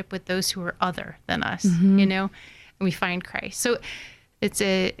relationship with those who are other than us, and we find Christ. So it's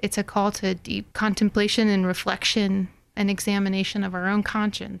a call to deep contemplation and reflection and examination of our own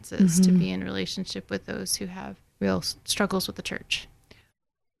consciences, to be in relationship with those who have real struggles with the church.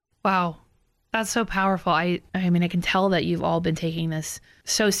 Wow. That's so powerful. I mean, I can tell that you've all been taking this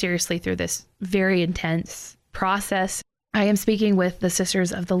so seriously through this very intense process. I am speaking with the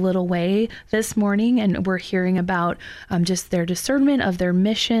Sisters of the Little Way this morning, and we're hearing about just their discernment of their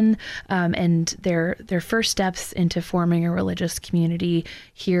mission and their first steps into forming a religious community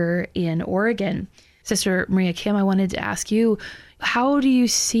here in Oregon. Sister Maria Kim, I wanted to ask you, how do you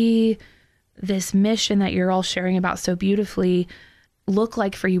see this mission that you're all sharing about so beautifully look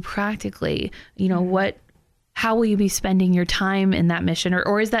like for you practically? How will you be spending your time in that mission,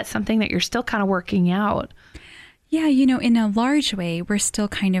 or is that something that you're still kind of working out? Yeah, in a large way, we're still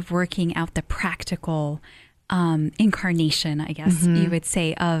kind of working out the practical incarnation, I guess you would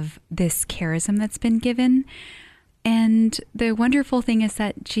say, of this charism that's been given. And the wonderful thing is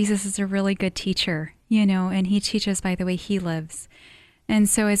that Jesus is a really good teacher, and he teaches by the way he lives. And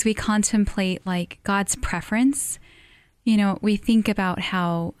so as we contemplate like God's preference, we think about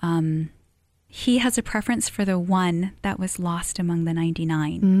how he has a preference for the one that was lost among the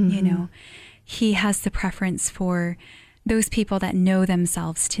 99, He has the preference for those people that know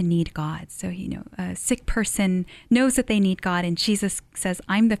themselves to need God. So, a sick person knows that they need God, and Jesus says,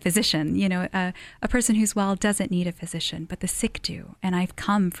 I'm the physician. A person who's well doesn't need a physician, but the sick do. And I've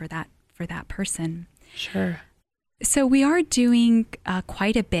come for that person. Sure. So we are doing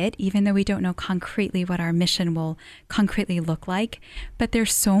quite a bit, even though we don't know concretely what our mission will concretely look like. But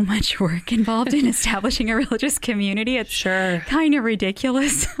there's so much work involved in establishing a religious community. It's kind of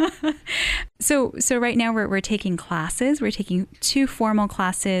ridiculous. So right now we're taking classes. We're taking 2 formal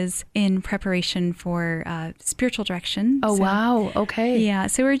classes in preparation for spiritual direction. Oh, wow. Okay. Yeah.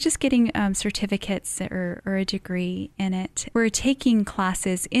 So we're just getting certificates or a degree in it. We're taking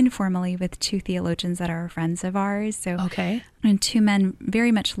classes informally with 2 theologians that are friends of ours. So, and 2 men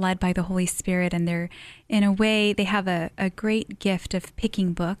very much led by the Holy Spirit. And they're, in a way, they have a great gift of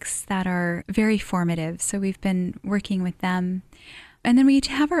picking books that are very formative. So we've been working with them. And then we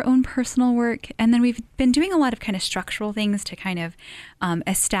have our own personal work. And then we've been doing a lot of kind of structural things to kind of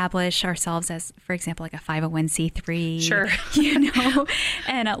establish ourselves as, for example, like a 501c3. Sure.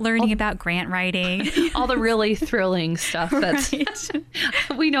 And learning about grant writing. All the really thrilling stuff that's,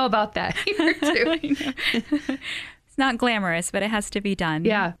 we know about that here too. It's not glamorous, but it has to be done.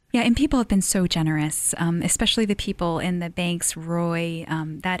 Yeah. Yeah, and people have been so generous, especially the people in the Banks, Roy,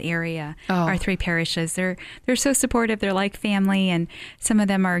 that area, our 3 parishes. They're so supportive. They're like family, and some of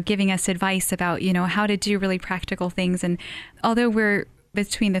them are giving us advice about, how to do really practical things. And although we're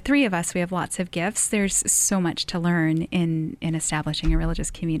between the 3 of us, we have lots of gifts, there's so much to learn in establishing a religious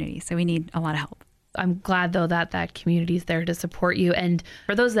community. So we need a lot of help. I'm glad, though, that that community is there to support you. And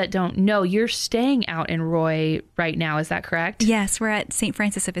for those that don't know, you're staying out in Roy right now. Is that correct? Yes, we're at St.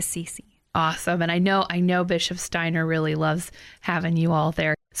 Francis of Assisi. Awesome. And I know Bishop Steiner really loves having you all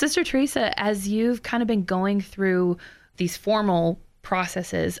there. Sister Teresa, as you've kind of been going through these formal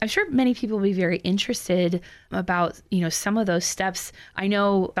processes, I'm sure many people will be very interested about, some of those steps. I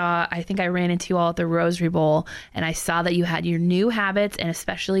know, I think I ran into you all at the Rosary Bowl, and I saw that you had your new habits, and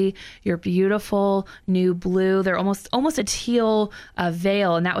especially your beautiful new blue. They're almost a teal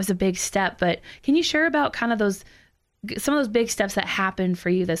veil, and that was a big step. But can you share about kind of some of those big steps that happened for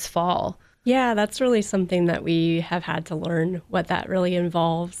you this fall? Yeah, that's really something that we have had to learn what that really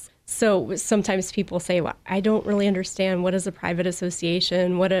involves. So sometimes people say, well, I don't really understand. What is a private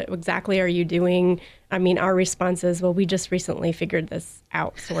association? What exactly are you doing? I mean, our response is, well, we just recently figured this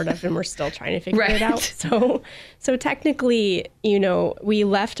out, sort of, and we're still trying to figure it out. So technically, we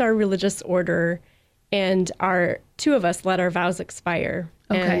left our religious order, and two of us let our vows expire.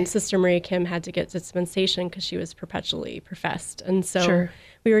 Okay. And Sister Maria Kim had to get dispensation because she was perpetually professed. And so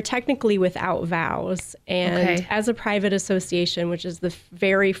we were technically without vows. And as a private association, which is the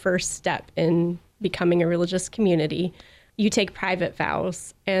very first step in becoming a religious community, you take private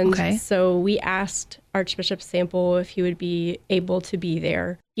vows. And so we asked Archbishop Sample if he would be able to be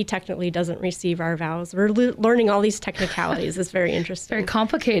there. He technically doesn't receive our vows. We're learning all these technicalities. It's very interesting. Very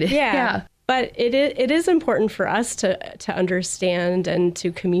complicated. Yeah. But it is important for us to understand and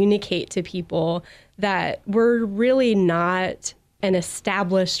to communicate to people that we're really not an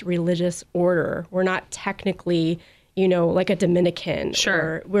established religious order. We're not technically, like a Dominican.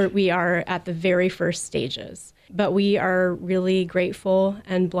 Sure. We are at the very first stages. But we are really grateful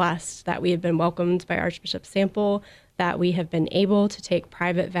and blessed that we have been welcomed by Archbishop Sample, that we have been able to take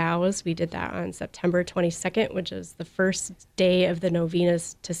private vows. We did that on September 22nd, which is the first day of the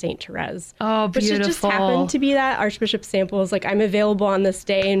novenas to St. Therese. Oh, beautiful. Which just happened to be that. Archbishop Sample was like, I'm available on this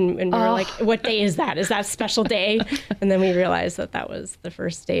day. And we were like, what day is that? Is that a special day? And then we realized that was the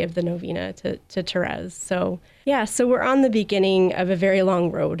first day of the novena to Therese. So we're on the beginning of a very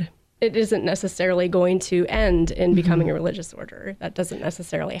long road. It isn't necessarily going to end in becoming a religious order. That doesn't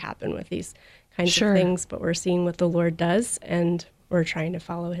necessarily happen with these kinds of things, but we're seeing what the Lord does, and we're trying to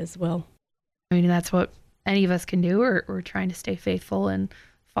follow his will. I mean, that's what any of us can do. We're trying to stay faithful and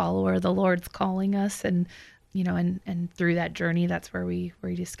follow where the Lord's calling us. And, and through that journey, that's where we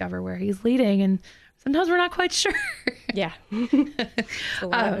discover where he's leading. And sometimes we're not quite sure. Yeah. It's a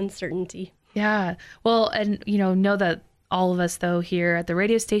lot of uncertainty. Yeah. Well, and, know that all of us, though, here at the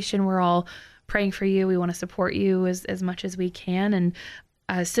radio station, we're all praying for you. We want to support you as much as we can. And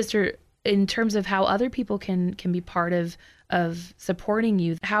Sister, in terms of how other people can be part of supporting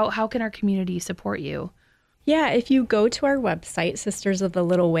you, how can our community support you? Yeah, if you go to our website,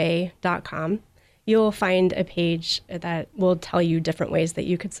 sistersofthelittleWay.com, you'll find a page that will tell you different ways that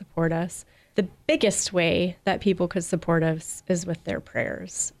you could support us. The biggest way that people could support us is with their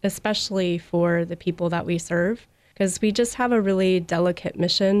prayers, especially for the people that we serve, because we just have a really delicate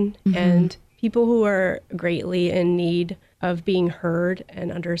mission, and people who are greatly in need of being heard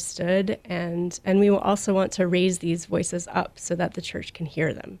and understood. And we will also want to raise these voices up so that the church can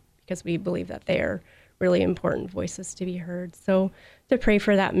hear them, because we believe that they are really important voices to be heard. So to pray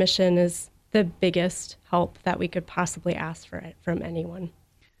for that mission is the biggest help that we could possibly ask for it from anyone.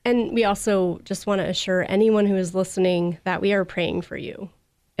 And we also just want to assure anyone who is listening that we are praying for you,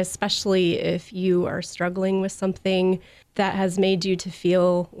 especially if you are struggling with something that has made you to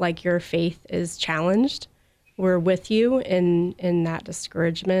feel like your faith is challenged. We're with you in that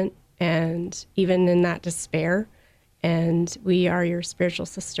discouragement and even in that despair. And we are your spiritual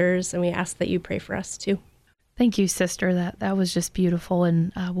sisters, and we ask that you pray for us too. Thank you, Sister. That was just beautiful.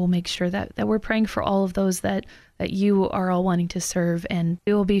 And we'll make sure that we're praying for all of those that you are all wanting to serve. And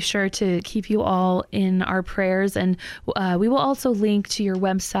we will be sure to keep you all in our prayers. And we will also link to your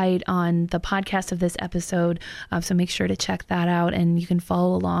website on the podcast of this episode. So make sure to check that out. And you can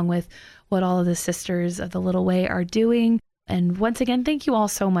follow along with what all of the Sisters of the Little Way are doing. And once again, thank you all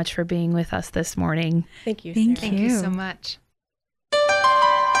so much for being with us this morning. Thank you. Thank you so much.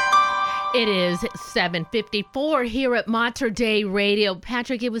 It is 7:54 here at Mater Dei Radio.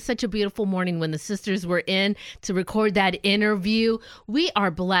 Patrick, it was such a beautiful morning when the sisters were in to record that interview. We are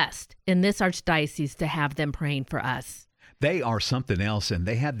blessed in this archdiocese to have them praying for us. They are something else, and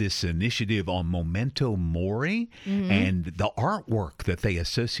they have this initiative on Memento Mori, and the artwork that they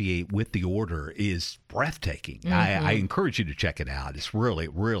associate with the order is breathtaking. Mm-hmm. I encourage you to check it out. It's really,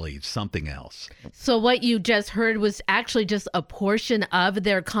 really something else. So what you just heard was actually just a portion of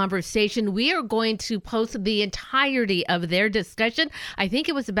their conversation. We are going to post the entirety of their discussion. I think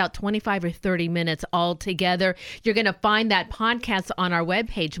it was about 25 or 30 minutes altogether. You're going to find that podcast on our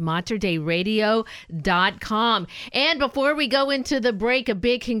webpage, materdeiradio.com. And before we go into the break, a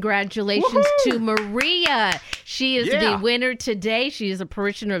big congratulations to Maria. She is the winner today. She is a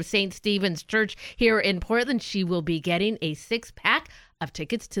parishioner of St. Stephen's Church here in Portland. She will be getting a 6-pack of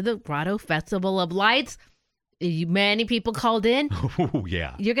tickets to the Grotto Festival of Lights. Many people called in. Oh,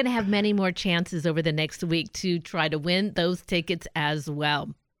 yeah. You're going to have many more chances over the next week to try to win those tickets as well.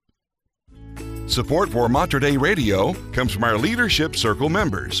 Support for Mater Dei Radio comes from our Leadership Circle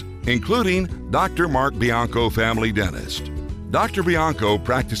members, including Dr. Mark Bianco, family dentist. Dr. Bianco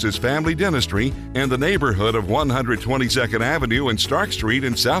practices family dentistry in the neighborhood of 122nd Avenue and Stark Street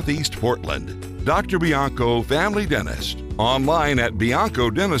in Southeast Portland. Dr. Bianco, family dentist, online at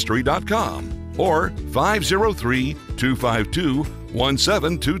biancodentistry.com or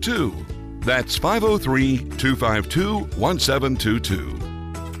 503-252-1722. That's 503-252-1722.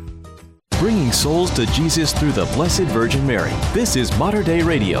 Bringing souls to Jesus through the Blessed Virgin Mary. This is Mater Dei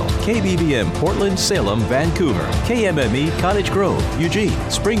Radio, KBBM Portland, Salem, Vancouver, KMME Cottage Grove, Eugene,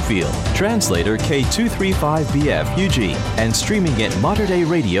 Springfield, translator K235BF, Eugene, and streaming at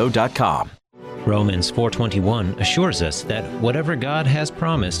materdeiradio.com. Romans 4:21 assures us that whatever God has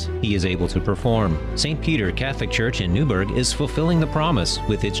promised, He is able to perform. St. Peter Catholic Church in Newburgh is fulfilling the promise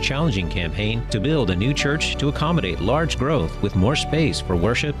with its challenging campaign to build a new church to accommodate large growth with more space for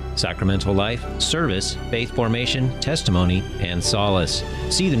worship, sacramental life, service, faith formation, testimony, and solace.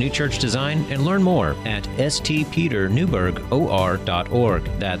 See the new church design and learn more at stpeternewburghor.org.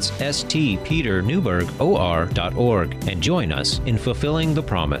 That's stpeternewburghor.org, and join us in fulfilling the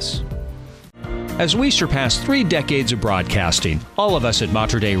promise. As we surpass 3 decades of broadcasting, all of us at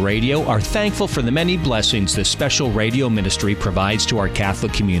Mater Dei Radio are thankful for the many blessings this special radio ministry provides to our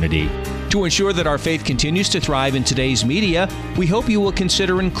Catholic community. To ensure that our faith continues to thrive in today's media, we hope you will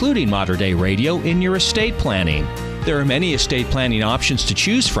consider including Mater Dei Radio in your estate planning. There are many estate planning options to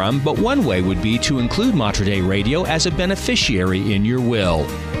choose from, but one way would be to include Mater Dei Radio as a beneficiary in your will.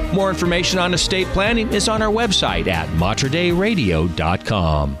 More information on estate planning is on our website at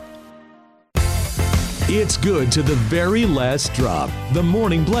materdeiradio.com. It's good to the very last drop. The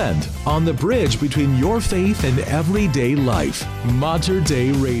Morning Blend on the bridge between your faith and everyday life. Mater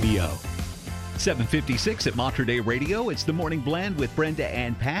Dei Radio. 7:56 at Mater Dei Radio. It's the Morning Blend with Brenda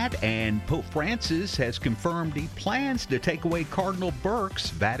and Pat, and Pope Francis has confirmed he plans to take away Cardinal Burke's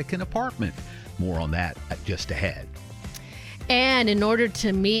Vatican apartment. More on that just ahead. And in order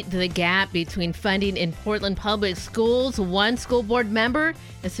to meet the gap between funding in Portland public schools, one school board member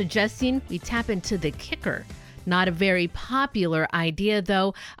is suggesting we tap into the kicker. Not a very popular idea,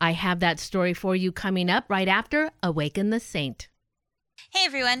 though. I have that story for you coming up right after Awaken the Saint. Hey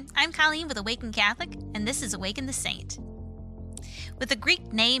everyone, I'm Colleen with Awaken Catholic, and this is Awaken the Saint. With a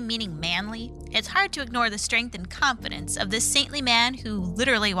Greek name meaning manly, it's hard to ignore the strength and confidence of this saintly man who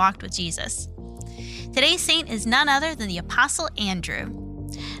literally walked with Jesus. Today's saint is none other than the Apostle Andrew.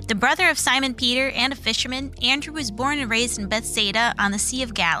 The brother of Simon Peter and a fisherman, Andrew was born and raised in Bethsaida on the Sea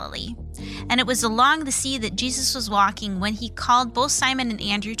of Galilee. And it was along the sea that Jesus was walking when he called both Simon and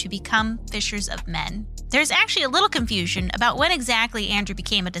Andrew to become fishers of men. There's actually a little confusion about when exactly Andrew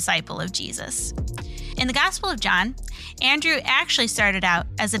became a disciple of Jesus. In the Gospel of John, Andrew actually started out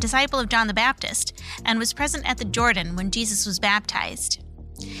as a disciple of John the Baptist and was present at the Jordan when Jesus was baptized.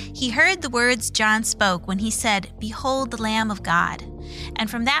 He heard the words John spoke when he said, "Behold the Lamb of God." And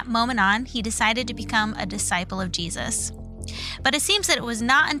from that moment on, he decided to become a disciple of Jesus. But it seems that it was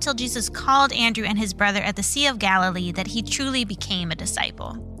not until Jesus called Andrew and his brother at the Sea of Galilee that he truly became a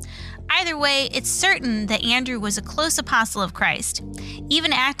disciple. Either way, it's certain that Andrew was a close apostle of Christ,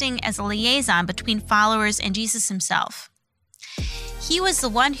 even acting as a liaison between followers and Jesus himself. He was the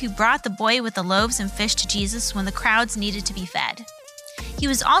one who brought the boy with the loaves and fish to Jesus when the crowds needed to be fed. He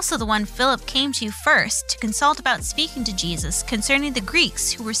was also the one Philip came to first to consult about speaking to Jesus concerning the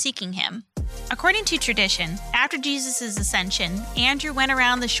Greeks who were seeking him. According to tradition, after Jesus' ascension, Andrew went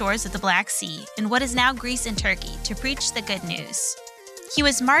around the shores of the Black Sea in what is now Greece and Turkey to preach the good news. He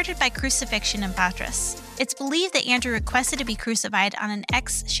was martyred by crucifixion in Patras. It's believed that Andrew requested to be crucified on an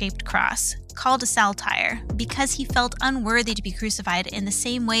X-shaped cross, called a saltire, because he felt unworthy to be crucified in the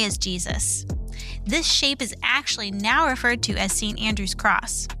same way as Jesus. This shape is actually now referred to as St. Andrew's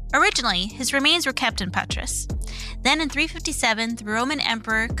Cross. Originally, his remains were kept in Patras. Then in 357, the Roman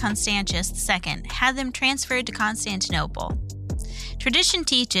Emperor Constantius II had them transferred to Constantinople. Tradition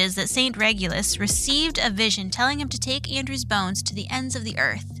teaches that St. Regulus received a vision telling him to take Andrew's bones to the ends of the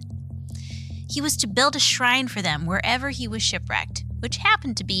earth. He was to build a shrine for them wherever he was shipwrecked, which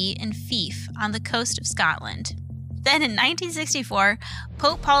happened to be in Fife on the coast of Scotland. Then in 1964,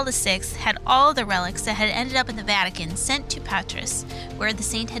 Pope Paul VI had all the relics that had ended up in the Vatican sent to Patras, where the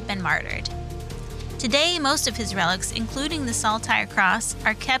saint had been martyred. Today, most of his relics, including the saltire cross,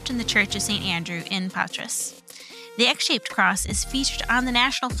 are kept in the Church of St. Andrew in Patras. The X-shaped cross is featured on the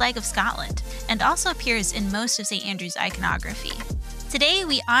national flag of Scotland and also appears in most of St. Andrew's iconography. Today,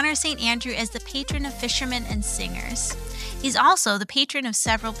 we honor St. Andrew as the patron of fishermen and singers. He's also the patron of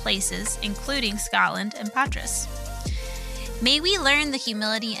several places, including Scotland and Patras. May we learn the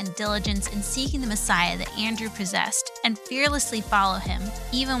humility and diligence in seeking the Messiah that Andrew possessed and fearlessly follow him,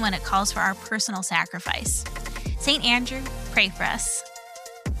 even when it calls for our personal sacrifice. St. Andrew, pray for us.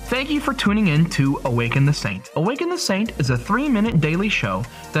 Thank you for tuning in to Awaken the Saint. Awaken the Saint is a 3-minute daily show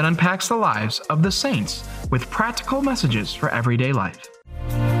that unpacks the lives of the saints with practical messages for everyday life.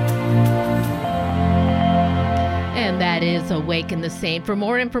 And that is Awaken the Saint. For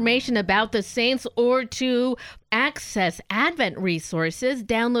more information about the saints or to access Advent resources,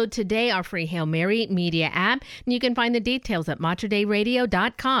 download today our free Hail Mary Media app. And you can find the details at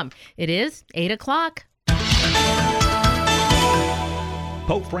materdeiradio.com. It is 8 o'clock.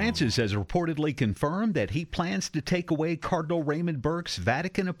 Pope Francis has reportedly confirmed that he plans to take away Cardinal Raymond Burke's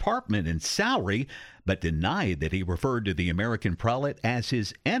Vatican apartment and salary, but denied that he referred to the American prelate as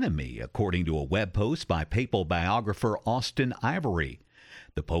his enemy, according to a web post by papal biographer Austin Ivory.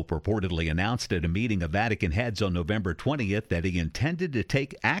 The Pope reportedly announced at a meeting of Vatican heads on November 20th that he intended to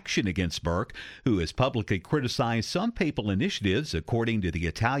take action against Burke, who has publicly criticized some papal initiatives, according to the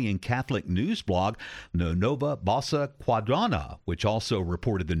Italian Catholic news blog La Nuova Bossa Quadrana, which also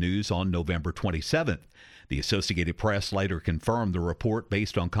reported the news on November 27th. The Associated Press later confirmed the report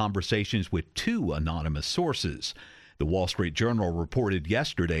based on conversations with 2 anonymous sources. The Wall Street Journal reported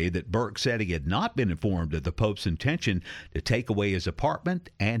yesterday that Burke said he had not been informed of the Pope's intention to take away his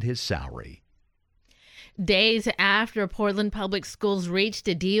apartment and his salary. Days after Portland Public Schools reached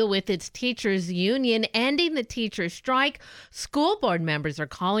a deal with its teachers union ending the teachers' strike, school board members are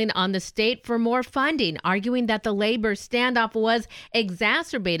calling on the state for more funding, arguing that the labor standoff was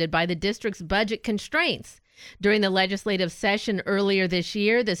exacerbated by the district's budget constraints. During the legislative session earlier this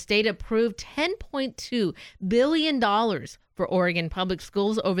year, the state approved $10.2 billion for Oregon Public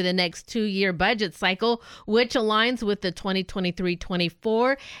Schools over the next 2-year budget cycle, which aligns with the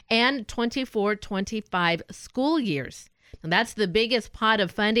 2023-24 and 24-25 school years. And that's the biggest pot of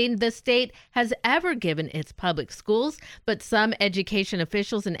funding the state has ever given its public schools, but some education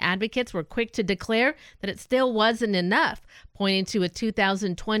officials and advocates were quick to declare that it still wasn't enough, pointing to a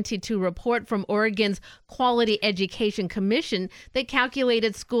 2022 report from Oregon's Quality Education Commission that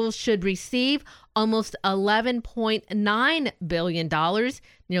calculated schools should receive almost $11.9 billion,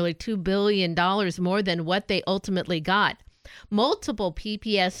 nearly $2 billion more than what they ultimately got. Multiple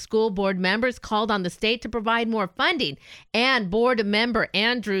PPS school board members called on the state to provide more funding, and board member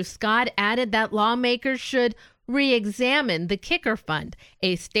Andrew Scott added that lawmakers should re-examine the Kicker Fund,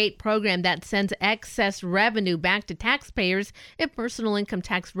 a state program that sends excess revenue back to taxpayers if personal income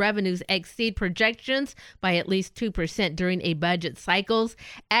tax revenues exceed projections by at least 2% during a budget cycles.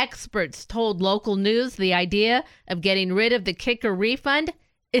 Experts told local news the idea of getting rid of the Kicker refund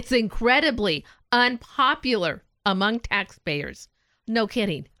is incredibly unpopular among taxpayers. No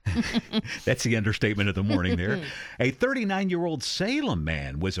kidding. That's the understatement of the morning there. A 39-year-old Salem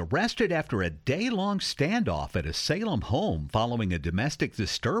man was arrested after a day-long standoff at a Salem home following a domestic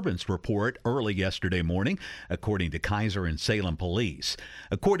disturbance report early yesterday morning, according to Kaiser and Salem police.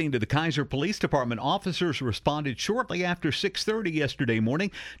 According to the Kaiser Police Department, officers responded shortly after 6:30 yesterday morning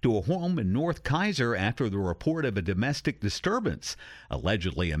to a home in North Kaiser after the report of a domestic disturbance.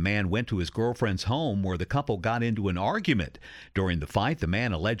 Allegedly, a man went to his girlfriend's home where the couple got into an argument. During the fight, the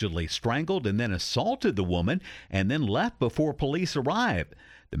man allegedly strangled and then assaulted the woman and then left before police arrived.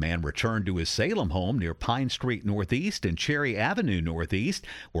 The man returned to his Salem home near Pine Street Northeast and Cherry Avenue Northeast,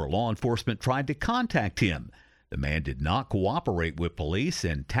 where law enforcement tried to contact him. The man did not cooperate with police,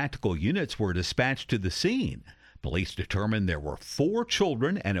 and tactical units were dispatched to the scene. Police determined there were 4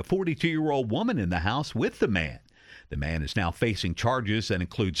 children and a 42-year-old woman in the house with the man. The man is now facing charges that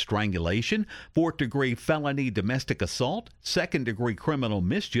include strangulation, 4th-degree felony domestic assault, 2nd-degree criminal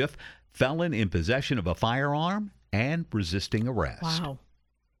mischief, felon in possession of a firearm, and resisting arrest. Wow.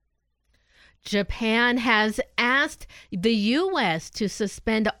 Japan has asked the U.S. to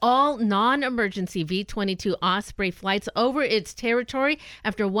suspend all non-emergency V-22 Osprey flights over its territory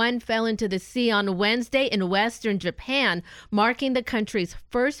after one fell into the sea on Wednesday in western Japan, marking the country's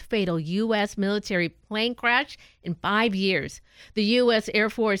first fatal U.S. military plane crash in 5 years. The U.S. Air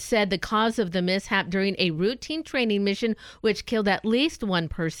Force said the cause of the mishap during a routine training mission, which killed at least one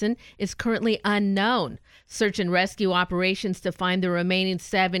person, is currently unknown. Search and rescue operations to find the remaining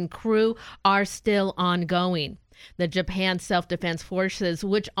 7 crew are still ongoing. The Japan Self-Defense Forces,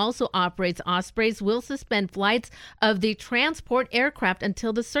 which also operates Ospreys, will suspend flights of the transport aircraft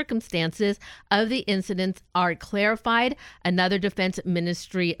until the circumstances of the incident are clarified, another defense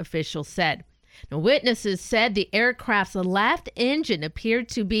ministry official said. Now, witnesses said the aircraft's left engine appeared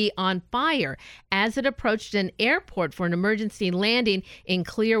to be on fire as it approached an airport for an emergency landing in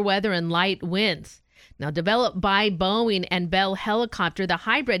clear weather and light winds. Now, developed by Boeing and Bell Helicopter, the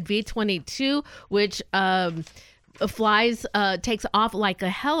hybrid V-22, which takes off like a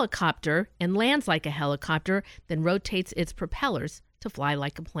helicopter and lands like a helicopter, then rotates its propellers to fly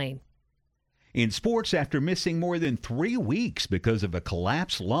like a plane. In sports, after missing more than 3 weeks because of a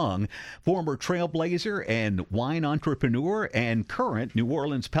collapsed lung, former Trailblazer and wine entrepreneur and current New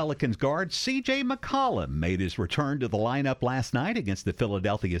Orleans Pelicans guard C.J. McCollum made his return to the lineup last night against the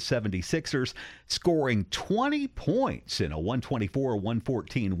Philadelphia 76ers, scoring 20 points in a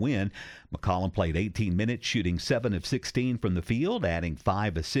 124-114 win. McCollum played 18 minutes, shooting 7 of 16 from the field, adding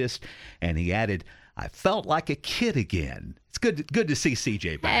 5 assists, and he added, "I felt like a kid again." It's good to see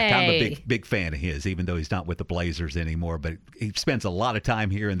CJ back. Hey. I'm a big fan of his, even though he's not with the Blazers anymore. But he spends a lot of time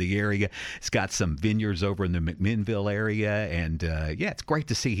here in the area. He's got some vineyards over in the McMinnville area, and it's great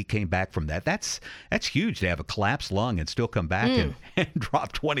to see he came back from that. That's huge to have a collapsed lung and still come back and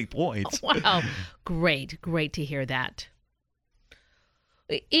drop 20 points. Wow, great to hear that.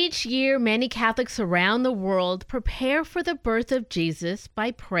 Each year, many Catholics around the world prepare for the birth of Jesus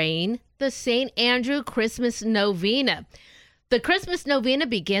by praying the St. Andrew Christmas Novena. The Christmas Novena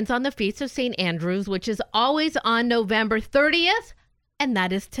begins on the Feast of St. Andrews, which is always on November 30th, and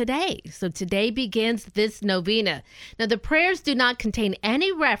that is today. So today begins this novena. Now, the prayers do not contain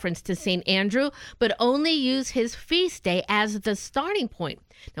any reference to St. Andrew, but only use his feast day as the starting point.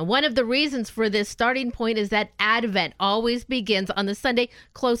 Now, one of the reasons for this starting point is that Advent always begins on the Sunday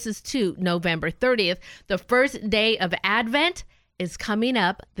closest to November 30th. The first day of Advent is coming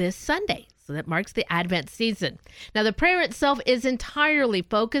up this Sunday. So that marks the Advent season. Now, the prayer itself is entirely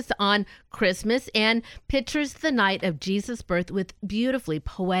focused on Christmas and pictures the night of Jesus' birth with beautifully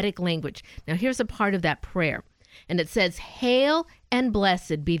poetic language. Now, here's a part of that prayer. And it says, "Hail and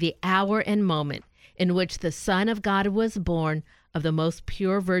blessed be the hour and moment in which the Son of God was born of the most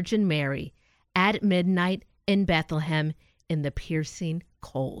pure Virgin Mary at midnight in Bethlehem in the piercing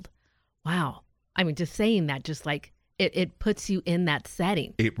cold." Wow. I mean, just saying that, just like it puts you in that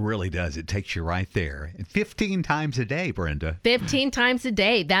setting. It really does. It takes you right there. 15 times a day, Brenda. 15 times a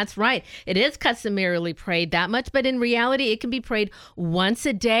day. That's right. It is customarily prayed that much, but in reality, it can be prayed once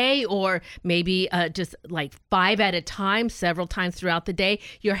a day or maybe just like 5 at a time, several times throughout the day.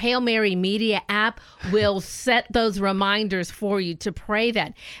 Your Hail Mary Media app will set those reminders for you to pray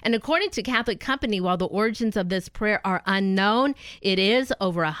that. And according to Catholic Company, while the origins of this prayer are unknown, it is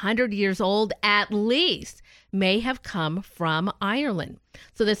over 100 years old at least, may have come from Ireland.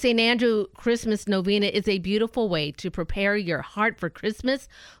 So the St. Andrew Christmas Novena is a beautiful way to prepare your heart for Christmas,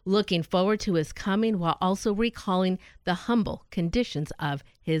 looking forward to his coming while also recalling the humble conditions of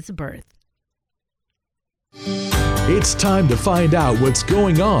his birth. It's time to find out what's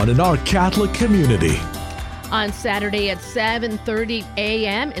going on in our Catholic community. On Saturday at 7:30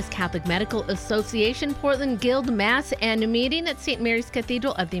 a.m. is Catholic Medical Association Portland Guild Mass and a meeting at St. Mary's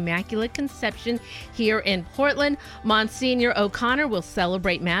Cathedral of the Immaculate Conception here in Portland. Monsignor O'Connor will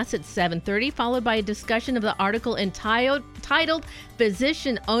celebrate Mass at 7:30, followed by a discussion of the article entitled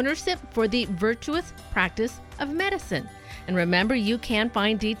Physician Ownership for the Virtuous Practice of Medicine. And remember, you can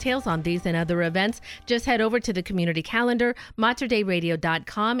find details on these and other events. Just head over to the community calendar,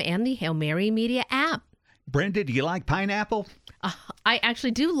 materdeiradio.com, and the Hail Mary Media app. Brenda, do you like pineapple? I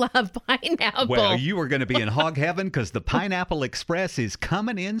actually do love pineapple. Well, you are going to be in hog heaven because the Pineapple Express is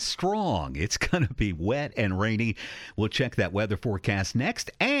coming in strong. It's going to be wet and rainy. We'll check that weather forecast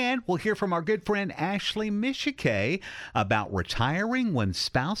next, and we'll hear from our good friend Ashley Michike about retiring when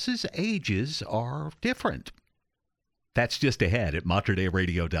spouses' ages are different. That's just ahead at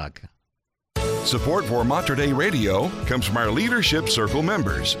materdeiradio.com. Support for Mater Dei Radio comes from our Leadership Circle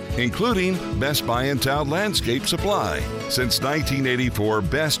members, including Best Buy in Town Landscape Supply. Since 1984,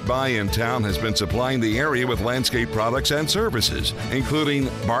 Best Buy in Town has been supplying the area with landscape products and services, including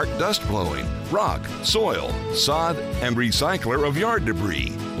bark dust blowing, rock, soil, sod, and recycler of yard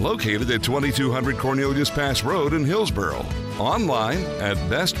debris. Located at 2200 Cornelius Pass Road in Hillsboro. Online at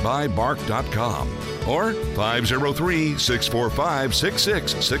bestbuybark.com or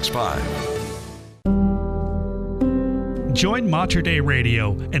 503-645-6665. Join Mater Dei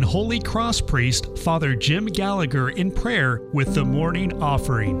Radio and Holy Cross priest Father Jim Gallagher in prayer with the morning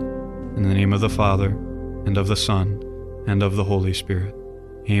offering. In the name of the Father, and of the Son, and of the Holy Spirit.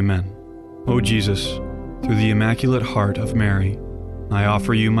 Amen. O Jesus, through the Immaculate Heart of Mary, I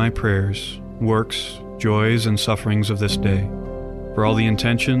offer you my prayers, works, joys, and sufferings of this day, for all the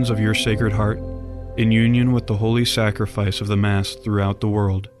intentions of your Sacred Heart, in union with the holy sacrifice of the Mass throughout the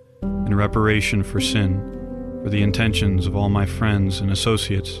world, in reparation for sin, for the intentions of all my friends and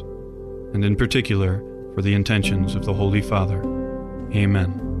associates, and in particular for the intentions of the Holy Father.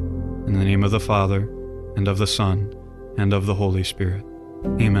 Amen. In the name of the Father, and of the Son, and of the Holy Spirit.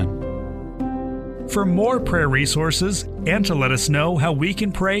 Amen. For more prayer resources and to let us know how we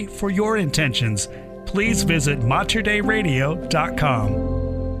can pray for your intentions, please visit materdeiradio.com.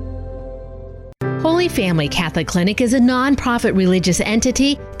 Holy Family Catholic Clinic is a nonprofit religious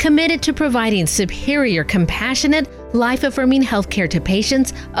entity committed to providing superior, compassionate, life-affirming healthcare to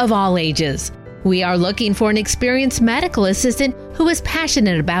patients of all ages. We are looking for an experienced medical assistant who is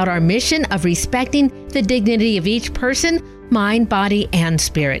passionate about our mission of respecting the dignity of each person, mind, body, and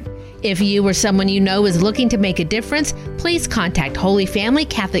spirit. If you or someone you know is looking to make a difference, please contact Holy Family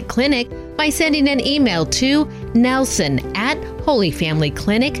Catholic Clinic by sending an email to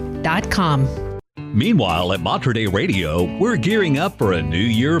nelson@holyfamilyclinic.com. Meanwhile, at Mater Dei Radio, we're gearing up for a new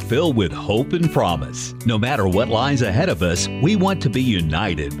year filled with hope and promise. No matter what lies ahead of us, we want to be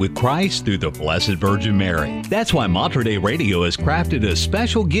united with Christ through the Blessed Virgin Mary. That's why Mater Dei Radio has crafted a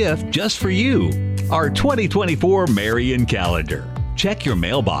special gift just for you, our 2024 Marian Calendar. Check your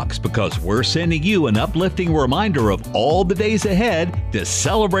mailbox because we're sending you an uplifting reminder of all the days ahead to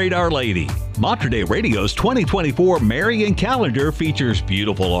celebrate Our Lady. Mater Dei Radio's 2024 Marian Calendar features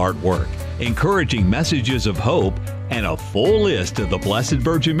beautiful artwork, encouraging messages of hope, and a full list of the Blessed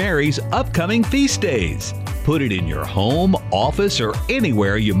Virgin Mary's upcoming feast days. Put it in your home, office, or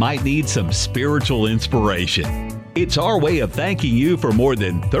anywhere you might need some spiritual inspiration. It's our way of thanking you for more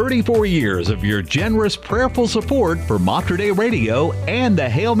than 34 years of your generous prayerful support for Mater Dei Radio and the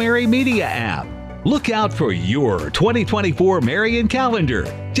Hail Mary Media app. Look out for your 2024 Marian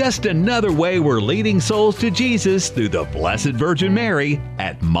Calendar. Just another way we're leading souls to Jesus through the Blessed Virgin Mary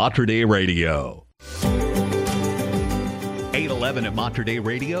at Mater Dei Radio. 8:11 at Mater Dei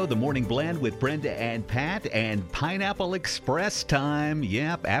Radio, the morning blend with Brenda and Pat, and Pineapple Express time.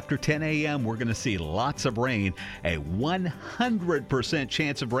 Yep, after 10 a.m., we're going to see lots of rain, a 100%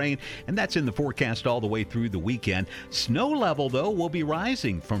 chance of rain, and that's in the forecast all the way through the weekend. Snow level, though, will be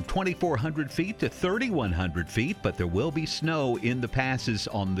rising from 2,400 feet to 3,100 feet, but there will be snow in the passes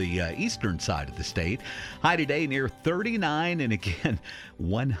on the eastern side of the state. High today near 39, and again,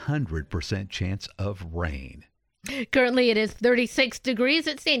 100% chance of rain. Currently, it is 36 degrees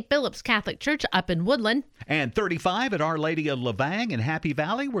at St. Philip's Catholic Church up in Woodland. And 35 at Our Lady of Lavang in Happy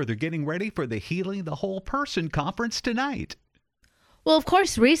Valley, where they're getting ready for the Healing the Whole Person conference tonight. Well, of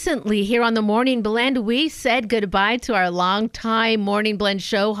course, recently here on the Morning Blend, we said goodbye to our longtime Morning Blend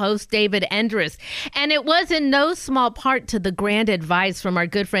show host, David Endress. And it was in no small part to the grand advice from our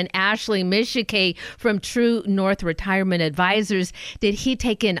good friend Ashley Mishike from True North Retirement Advisors. Did he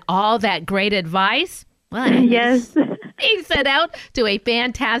take in all that great advice? Well, yes. He set out to a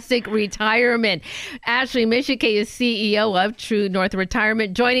fantastic retirement. Ashley Mishike is CEO of True North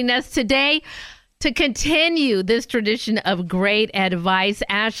Retirement, joining us today to continue this tradition of great advice.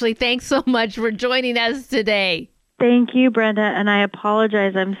 Ashley, thanks so much for joining us today. Thank you, Brenda, and I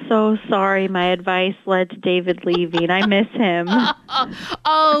apologize. I'm so sorry my advice led to David leaving. I miss him.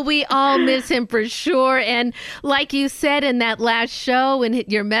 Oh, we all miss him for sure. And like you said in that last show and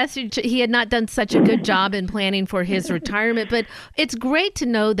your message, he had not done such a good job in planning for his retirement. But it's great to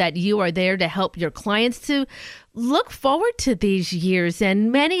know that you are there to help your clients to look forward to these years.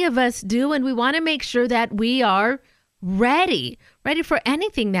 And many of us do, and we want to make sure that we are ready for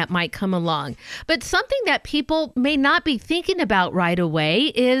anything that might come along. But something that people may not be thinking about right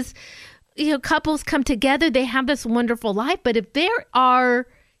away is, couples come together, they have this wonderful life, but if there are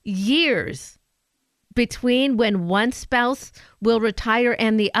years between when one spouse will retire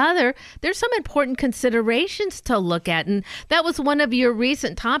and the other, there's some important considerations to look at. And that was one of your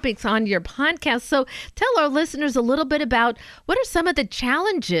recent topics on your podcast. So tell our listeners a little bit about what are some of the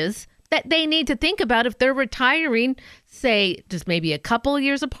challenges that they need to think about if they're retiring, say, just maybe a couple of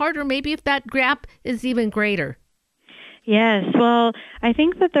years apart, or maybe if that gap is even greater. Yes, well, I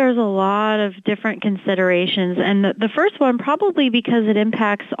think that there's a lot of different considerations. And the first one, probably because it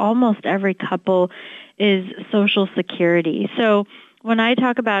impacts almost every couple, is Social Security. So when I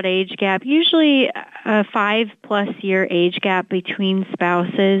talk about age gap, usually a 5+ year age gap between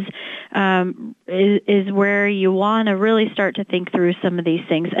spouses is where you want to really start to think through some of these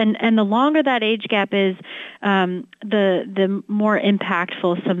things. And the longer that age gap is, the more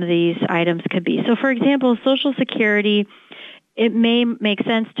impactful some of these items could be. So, for example, Social Security, it may make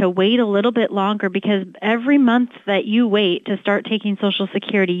sense to wait a little bit longer, because every month that you wait to start taking Social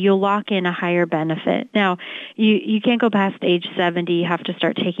Security, you'll lock in a higher benefit. Now, you can't go past age 70. You have to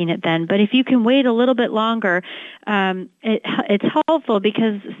start taking it then. But if you can wait a little bit longer, it's helpful,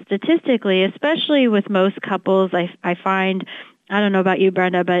 because statistically, especially with most couples, I find, I don't know about you,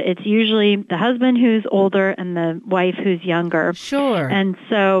 Brenda, but it's usually the husband who's older and the wife who's younger. Sure. And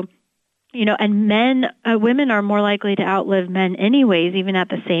so, and women are more likely to outlive men anyways, even at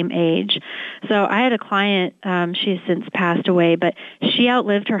the same age. So I had a client, she has since passed away, but she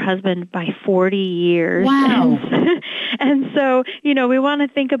outlived her husband by 40 years. Wow. And so, we want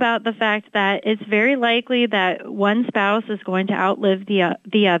to think about the fact that it's very likely that one spouse is going to outlive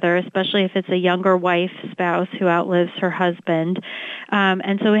the other, especially if it's a younger wife spouse who outlives her husband.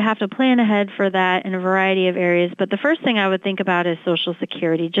 And so we have to plan ahead for that in a variety of areas. But the first thing I would think about is Social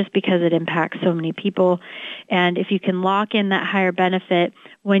Security, just because it impacts so many people. And if you can lock in that higher benefit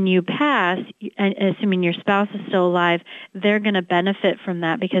when you pass, and assuming your spouse is still alive, they're going to benefit from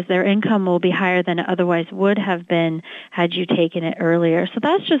that, because their income will be higher than it otherwise would have been had you taken it earlier. So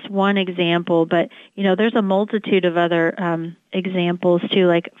that's just one example, but there's a multitude of other examples too.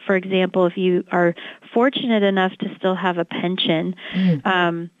 Like, for example, if you are fortunate enough to still have a pension,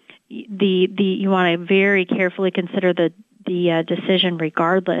 you want to very carefully consider the decision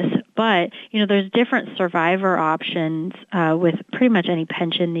regardless. But, there's different survivor options with pretty much any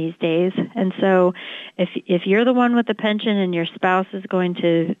pension these days. And so if you're the one with the pension and your spouse is going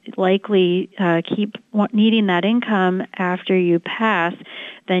to likely keep needing that income after you pass,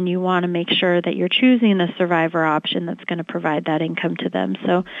 then you want to make sure that you're choosing the survivor option that's going to provide that income to them.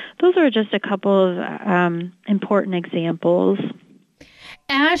 So those are just a couple of important examples.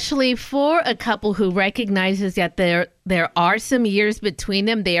 Ashley, for a couple who recognizes that there are some years between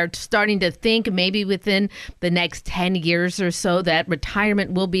them, they are starting to think maybe within the next 10 years or so that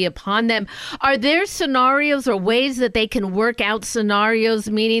retirement will be upon them. Are there scenarios or ways that they can work out scenarios,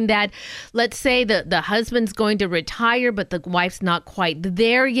 meaning that, let's say the husband's going to retire, but the wife's not quite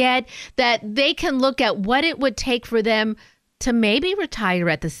there yet, that they can look at what it would take for them to maybe retire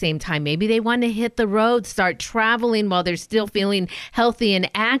at the same time? Maybe they want to hit the road, start traveling while they're still feeling healthy and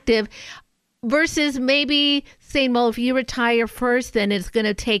active, versus maybe saying, well, if you retire first, then it's going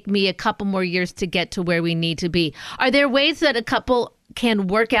to take me a couple more years to get to where we need to be. Are there ways that a couple can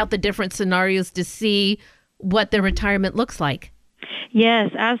work out the different scenarios to see what their retirement looks like?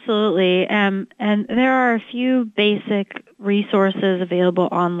 Yes, absolutely. And there are a few basic resources available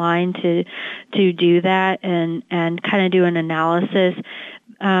online to do that and kind of do an analysis.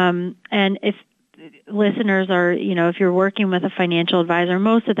 And if listeners are, if you're working with a financial advisor,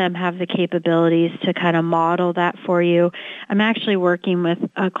 most of them have the capabilities to kind of model that for you. I'm actually working with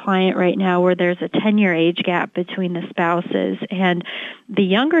a client right now where there's a 10-year age gap between the spouses, and the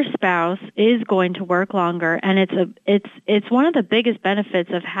younger spouse is going to work longer, and it's one of the biggest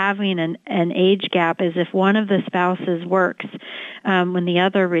benefits of having an age gap is if one of the spouses works when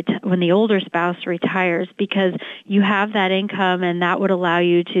the older spouse retires, because you have that income, and that would allow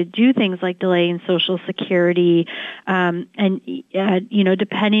you to do things like delaying Social Security, and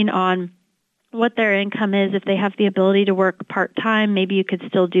depending on what their income is, if they have the ability to work part-time, maybe you could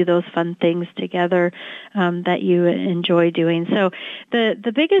still do those fun things together that you enjoy doing. So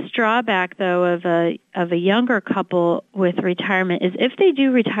the biggest drawback, though, of a younger couple with retirement is if they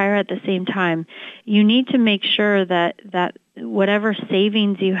do retire at the same time, you need to make sure that whatever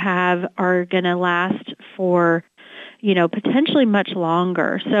savings you have are going to last for potentially much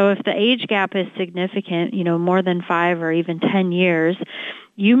longer. So if the age gap is significant, more than 5 or even 10 years,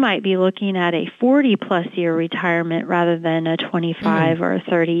 you might be looking at a 40-plus year retirement rather than a 25 or a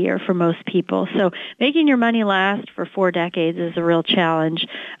 30 year for most people. So making your money last for 4 decades is a real challenge,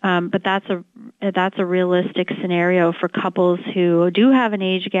 but that's a realistic scenario for couples who do have an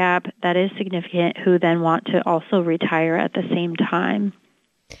age gap that is significant, who then want to also retire at the same time.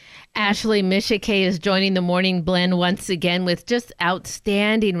 Ashley Mishake is joining the Morning Blend once again with just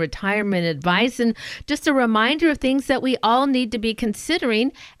outstanding retirement advice and just a reminder of things that we all need to be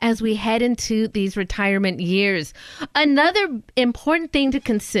considering as we head into these retirement years. Another important thing to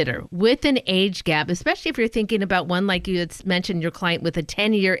consider with an age gap, especially if you're thinking about one like you had mentioned, your client with a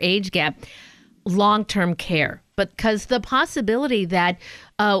 10-year age gap, long-term care. Because the possibility that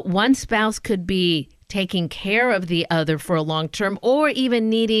one spouse could be taking care of the other for a long term or even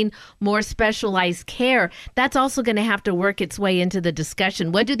needing more specialized care, that's also going to have to work its way into the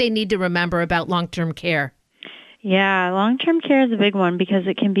discussion. What do they need to remember about long-term care? Yeah, long-term care is a big one because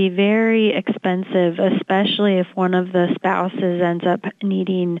it can be very expensive, especially if one of the spouses ends up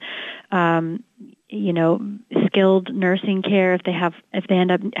needing skilled nursing care. If they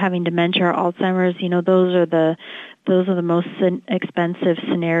end up having dementia or Alzheimer's, those are the most expensive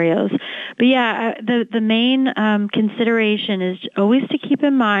scenarios. But yeah, the main consideration is always to keep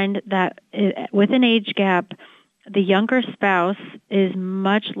in mind that with an age gap, the younger spouse is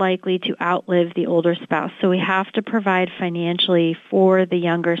much likely to outlive the older spouse. So we have to provide financially for the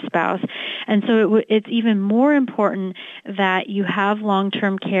younger spouse. And so it's even more important that you have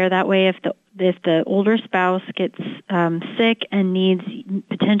long-term care. That way, if the older spouse gets sick and needs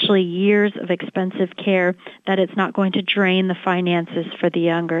potentially years of expensive care, that it's not going to drain the finances for the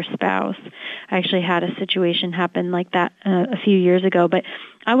younger spouse. I actually had a situation happen like that a few years ago. But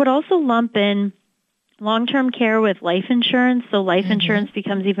I would also lump in long-term care with life insurance. So life insurance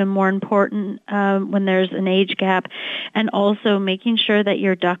becomes even more important when there's an age gap, and also making sure that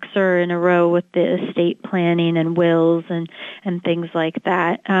your ducks are in a row with the estate planning and wills and things like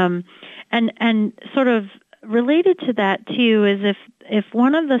that. And sort of related to that too is if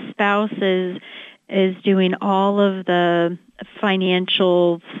one of the spouses is doing all of the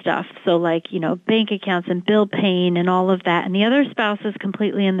financial stuff, so like, bank accounts and bill paying and all of that, and the other spouse is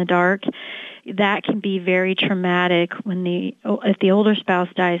completely in the dark, that can be very traumatic if the older spouse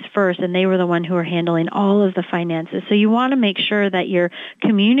dies first and they were the one who were handling all of the finances. So you want to make sure that you're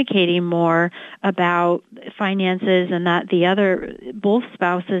communicating more about finances and that both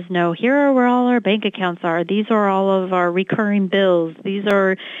spouses know, here are where all our bank accounts are. These are all of our recurring bills. These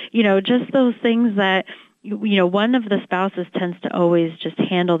are, just those things that one of the spouses tends to always just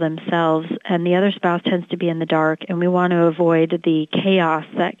handle themselves and the other spouse tends to be in the dark, and we want to avoid the chaos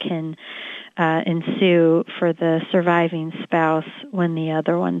that can ensue for the surviving spouse when the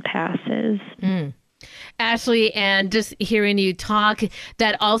other one passes. Ashley, and just hearing you talk,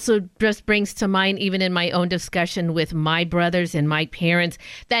 that also just brings to mind, even in my own discussion with my brothers and my parents,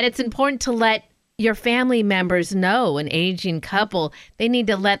 that it's important to let your family members know, an aging couple, they need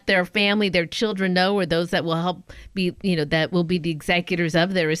to let their family, their children know, or those that will help be, that will be the executors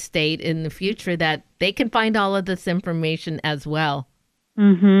of their estate in the future, that they can find all of this information as well.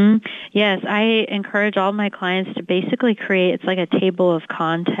 Yes, I encourage all my clients to basically create, it's like a table of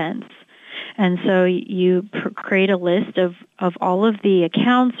contents. And so you create a list of all of the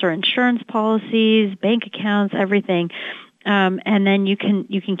accounts or insurance policies, bank accounts, everything. And then you can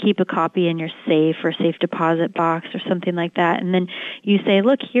keep a copy in your safe or safe deposit box or something like that. And then you say,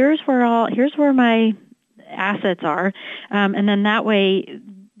 look, here's where my assets are. And then that way,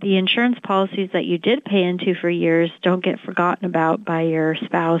 the insurance policies that you did pay into for years don't get forgotten about by your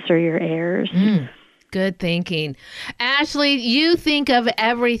spouse or your heirs. Good thinking. Ashley, you think of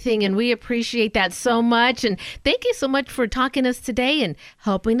everything, and we appreciate that so much. And thank you so much for talking to us today and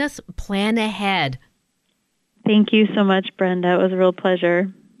helping us plan ahead. Thank you so much, Brenda. It was a real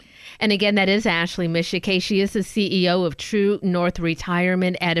pleasure. And again, that is Ashley Mishake. She is the CEO of True North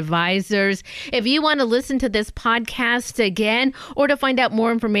Retirement Advisors. If you want to listen to this podcast again or to find out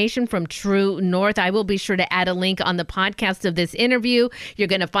more information from True North, I will be sure to add a link on the podcast of this interview. You're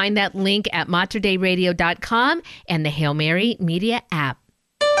going to find that link at materdeiradio.com and the Hail Mary Media app.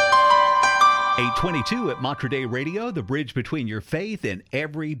 822 at Mater Dei Radio, the bridge between your faith and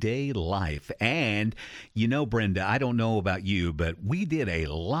everyday life. And, Brenda, I don't know about you, but we did a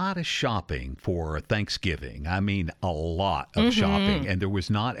lot of shopping for Thanksgiving. I mean, a lot of shopping. And there was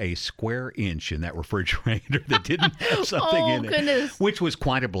not a square inch in that refrigerator that didn't have something in it, which was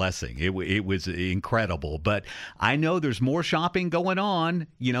quite a blessing. It was incredible. But I know there's more shopping going on,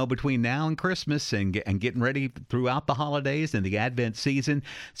 between now and Christmas and getting ready throughout the holidays and the Advent season.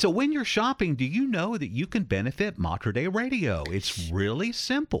 So when you're shopping, do you know that you can benefit Mater Dei Radio? It's really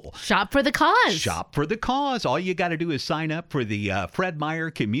simple. Shop for the cause. Shop for the cause. All you got to do is sign up for the Fred Meyer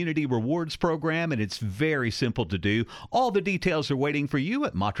Community Rewards Program, and it's very simple to do. All the details are waiting for you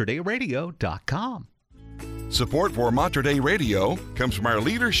at materdeiradio.com. Support for Mater Dei Radio comes from our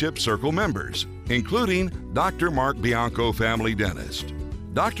Leadership Circle members, including Dr. Mark Bianco, family dentist.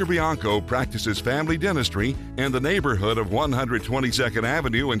 Dr. Bianco practices family dentistry in the neighborhood of 122nd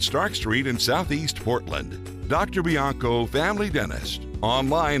Avenue and Stark Street in Southeast Portland. Dr. Bianco, family dentist,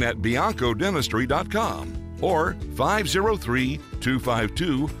 online at biancodentistry.com or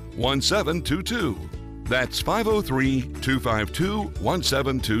 503-252-1722. That's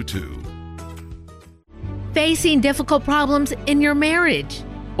 503-252-1722. Facing difficult problems in your marriage?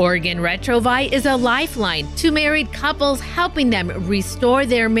 Oregon Retrovite is a lifeline to married couples, helping them restore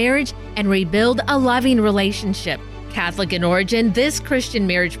their marriage and rebuild a loving relationship. Catholic in origin, this Christian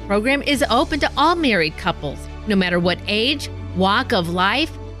marriage program is open to all married couples, no matter what age, walk of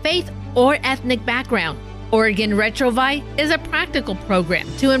life, faith, or ethnic background. Oregon Retrovite is a practical program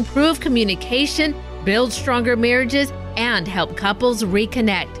to improve communication, build stronger marriages, and help couples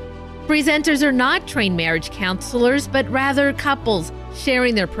reconnect. Presenters are not trained marriage counselors, but rather couples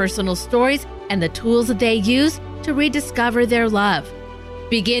sharing their personal stories and the tools that they use to rediscover their love.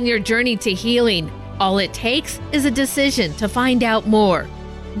 Begin your journey to healing. All it takes is a decision to find out more.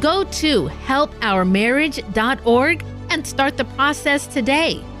 Go to helpourmarriage.org and start the process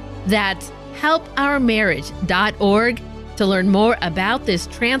today. That's helpourmarriage.org to learn more about this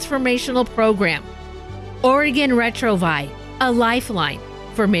transformational program. Oregon Retrovite, a lifeline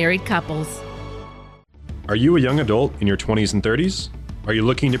for married couples. Are you a young adult in your 20s and 30s? Are you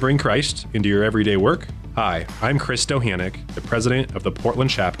looking to bring Christ into your everyday work? Hi, I'm Chris Stohanek, the president of the Portland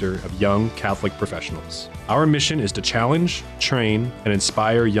chapter of Young Catholic Professionals. Our mission is to challenge, train, and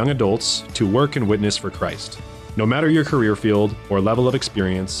inspire young adults to work and witness for Christ. No matter your career field or level of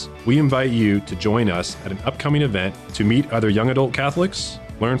experience, we invite you to join us at an upcoming event to meet other young adult Catholics,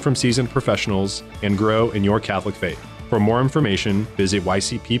 learn from seasoned professionals, and grow in your Catholic faith. For more information, visit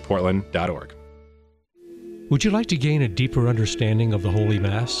ycpportland.org. Would you like to gain a deeper understanding of the Holy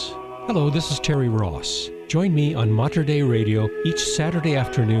Mass? Hello, this is Terry Ross. Join me on Mater Dei Radio each Saturday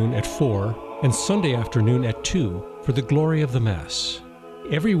afternoon at 4 and Sunday afternoon at 2 for the Glory of the Mass.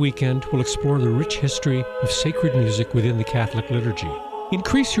 Every weekend, we'll explore the rich history of sacred music within the Catholic liturgy.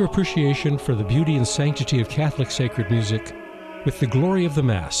 Increase your appreciation for the beauty and sanctity of Catholic sacred music with the Glory of the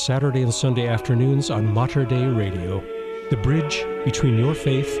Mass, Saturday and Sunday afternoons on Mater Dei Radio, the bridge between your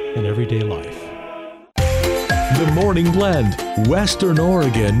faith and everyday life. The Morning Blend, Western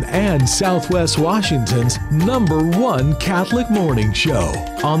Oregon and Southwest Washington's #1 Catholic morning show.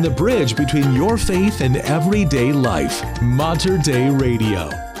 On the bridge between your faith and everyday life. Mater Dei Radio.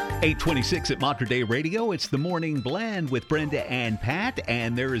 8:26 at Mater Dei Radio. It's the Morning Blend with Brenda and Pat,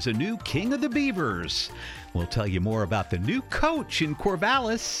 and there is a new King of the Beavers. We'll tell you more about the new coach in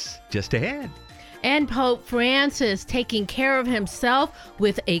Corvallis just ahead. And Pope Francis taking care of himself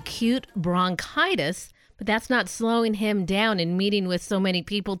with acute bronchitis, but that's not slowing him down. In meeting with so many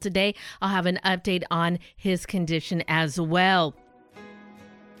people today, I'll have an update on his condition as well.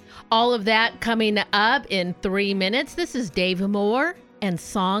 All of that coming up in 3 minutes. This is Dave Moore and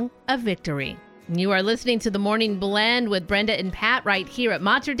Song of Victory. You are listening to the Morning Blend with Brenda and Pat right here at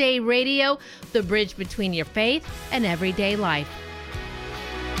Mater Dei Radio, the bridge between your faith and everyday life.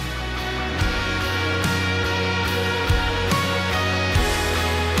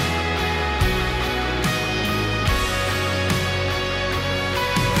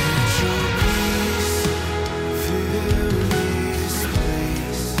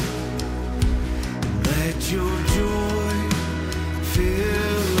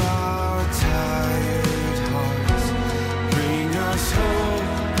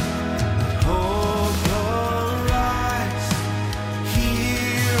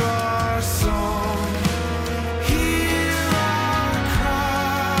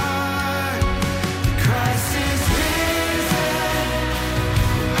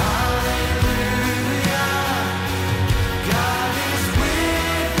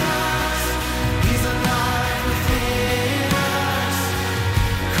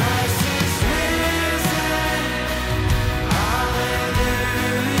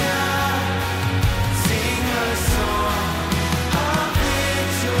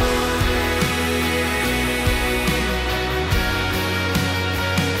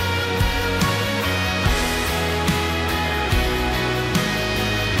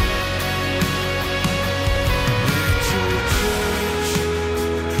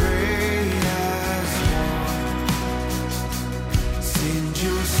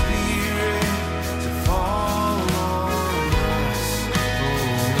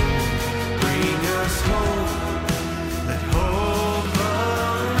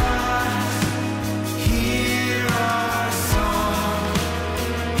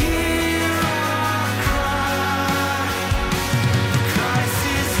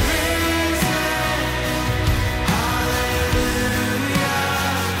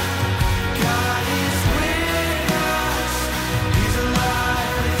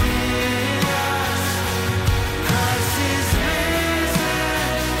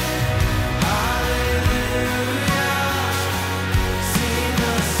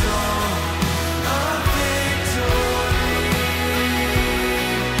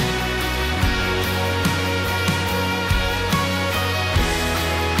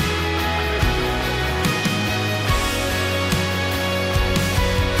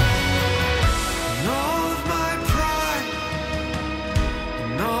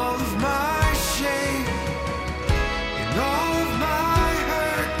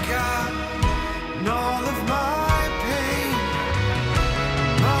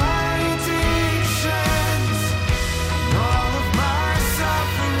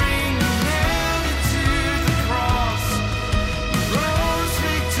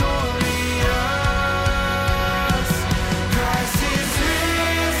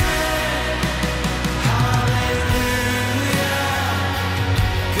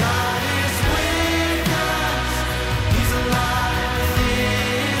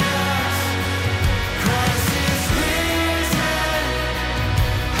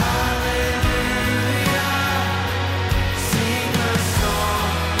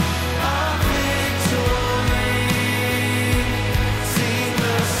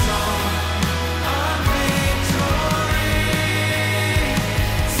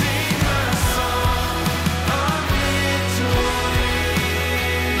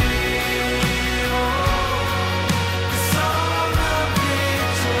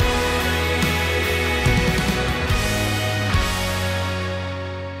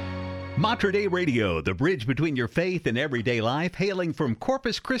 Mater Dei Radio, the bridge between your faith and everyday life, hailing from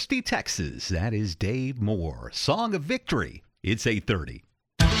Corpus Christi, Texas. That is Dave Moore. Song of Victory. It's 8:30.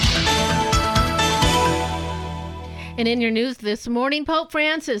 And in your news this morning, Pope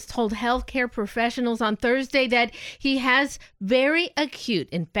Francis told healthcare professionals on Thursday that he has very acute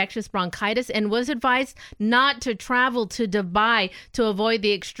infectious bronchitis and was advised not to travel to Dubai to avoid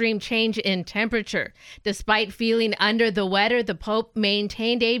the extreme change in temperature. Despite feeling under the weather, the Pope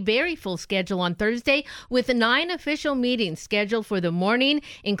maintained a very full schedule on Thursday with 9 official meetings scheduled for the morning,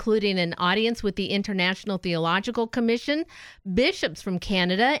 including an audience with the International Theological Commission, bishops from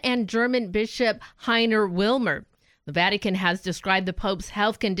Canada, and German Bishop Heiner Wilmer. The Vatican has described the Pope's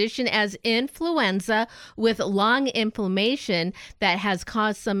health condition as influenza with lung inflammation that has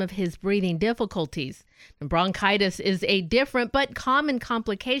caused some of his breathing difficulties. And bronchitis is a different but common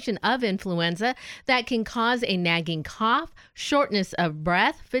complication of influenza that can cause a nagging cough, shortness of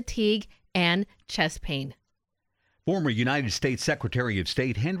breath, fatigue, and chest pain. Former United States Secretary of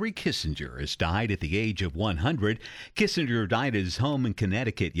State Henry Kissinger has died at the age of 100. Kissinger died at his home in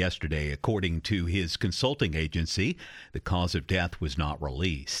Connecticut yesterday, according to his consulting agency. The cause of death was not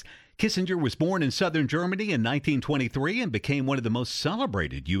released. Kissinger was born in southern Germany in 1923 and became one of the most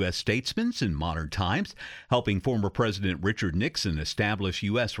celebrated U.S. statesmen in modern times, helping former President Richard Nixon establish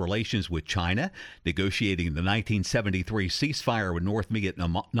U.S. relations with China, negotiating the 1973 ceasefire with North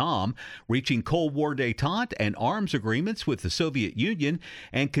Vietnam, reaching Cold War détente and arms agreements with the Soviet Union,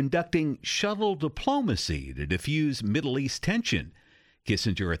 and conducting shuttle diplomacy to diffuse Middle East tension.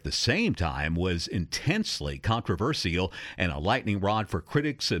 Kissinger at the same time was intensely controversial and a lightning rod for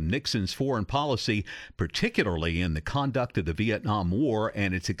critics of Nixon's foreign policy, particularly in the conduct of the Vietnam War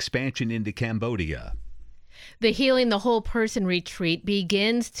and its expansion into Cambodia. The Healing the Whole Person retreat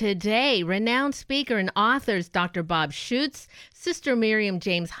begins today. Renowned speaker and authors Dr. Bob Schuchts, Sister Miriam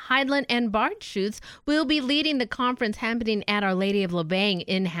James Heidland, and Bart Schuchts will be leading the conference happening at Our Lady of Labang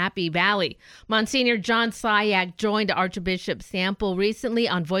in Happy Valley. Monsignor John Syak joined Archbishop Sample recently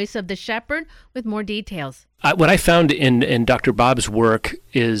on Voice of the Shepherd with more details. What I found in Dr. Bob's work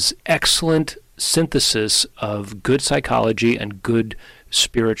is excellent synthesis of good psychology and good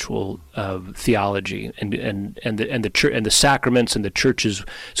spiritual theology and the church and the sacraments and the churches.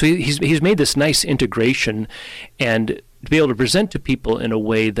 So he's made this nice integration, and to be able to present to people in a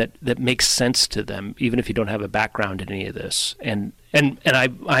way that makes sense to them, even if you don't have a background in any of this. And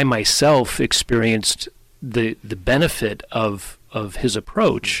I myself experienced the benefit of his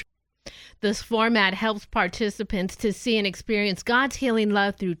approach. This format helps participants to see and experience God's healing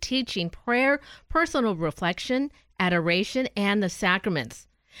love through teaching, prayer, personal reflection, adoration, and the sacraments.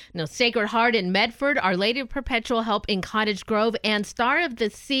 Now, Sacred Heart in Medford, Our Lady of Perpetual Help in Cottage Grove, and Star of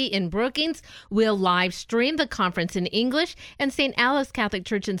the Sea in Brookings will live stream the conference in English, and St. Alice Catholic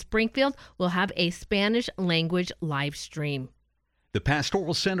Church in Springfield will have a Spanish language live stream. The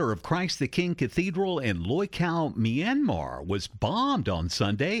Pastoral Center of Christ the King Cathedral in Loi Khao, Myanmar, was bombed on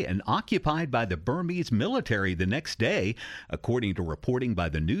Sunday and occupied by the Burmese military the next day, according to reporting by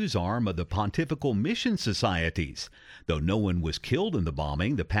the news arm of the Pontifical Mission Societies. Though no one was killed in the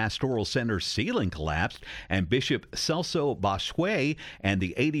bombing, the Pastoral Center's ceiling collapsed, and Bishop Celso Bashwe and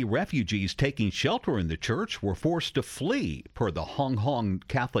the 80 refugees taking shelter in the church were forced to flee, per the Hong Kong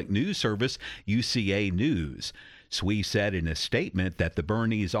Catholic News Service, UCA News. Sui said in a statement that the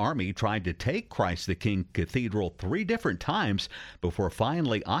Burmese army tried to take Christ the King Cathedral 3 different times before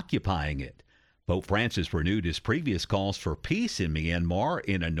finally occupying it. Pope Francis renewed his previous calls for peace in Myanmar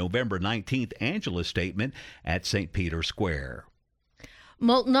in a November 19th Angelus statement at St. Peter's Square.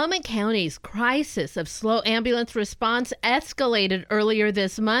 Multnomah County's crisis of slow ambulance response escalated earlier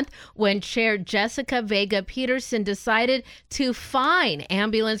this month when Chair Jessica Vega Peterson decided to fine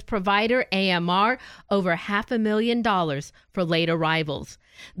ambulance provider AMR over $500,000 for late arrivals.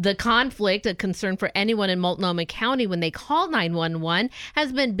 The conflict, a concern for anyone in Multnomah County when they call 911,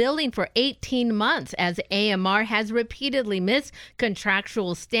 has been building for 18 months as AMR has repeatedly missed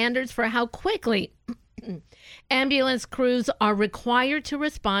contractual standards for how quickly ambulance crews are required to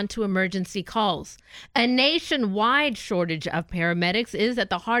respond to emergency calls. A nationwide shortage of paramedics is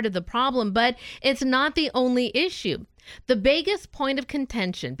at the heart of the problem, but it's not the only issue. The biggest point of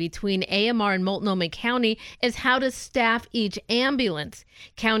contention between AMR and Multnomah County is how to staff each ambulance.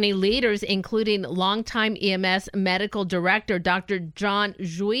 County leaders, including longtime EMS medical director Dr. John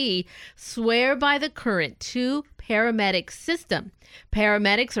Zhui, swear by the current 2 paramedic system.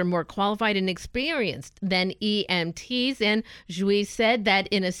 Paramedics are more qualified and experienced than EMTs, and Zhui said that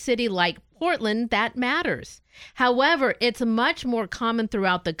in a city like Portland that matters. However, it's much more common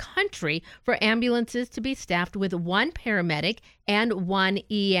throughout the country for ambulances to be staffed with one paramedic and one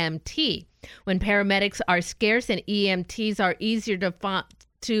EMT. When paramedics are scarce and EMTs are easier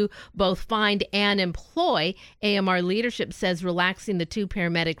to both find and employ, AMR leadership says relaxing the 2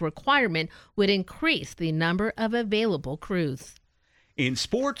 paramedic requirement would increase the number of available crews. In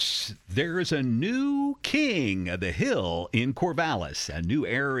sports, there is a new king of the hill in Corvallis. A new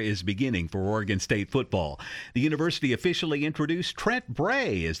era is beginning for Oregon State football. The university officially introduced Trent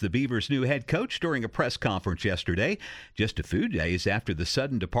Bray as the Beavers' new head coach during a press conference yesterday, just a few days after the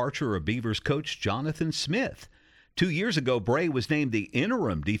sudden departure of Beavers coach Jonathan Smith. 2 years ago, Bray was named the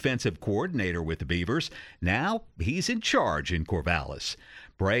interim defensive coordinator with the Beavers. Now he's in charge in Corvallis.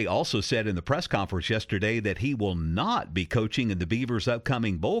 Bray also said in the press conference yesterday that he will not be coaching in the Beavers'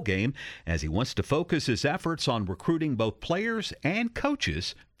 upcoming bowl game, as he wants to focus his efforts on recruiting both players and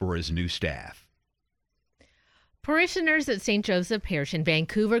coaches for his new staff. Parishioners at St. Joseph Parish in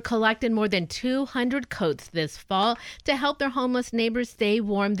Vancouver collected more than 200 coats this fall to help their homeless neighbors stay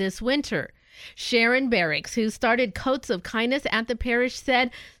warm this winter. Sharon Barracks, who started Coats of Kindness at the parish,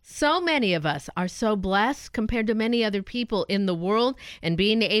 said, "So many of us are so blessed compared to many other people in the world, and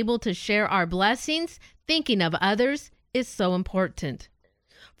being able to share our blessings, thinking of others, is so important."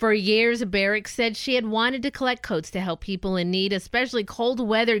 For years, Barracks said she had wanted to collect coats to help people in need, especially cold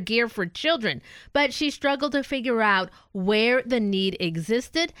weather gear for children, but she struggled to figure out where the need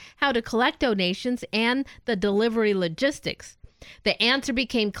existed, how to collect donations, and the delivery logistics. The answer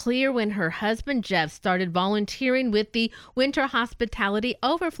became clear when her husband, Jeff, started volunteering with the Winter Hospitality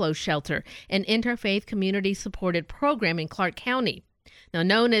Overflow Shelter, an interfaith community-supported program in Clark County. Now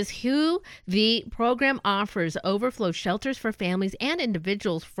known as HU, the program offers overflow shelters for families and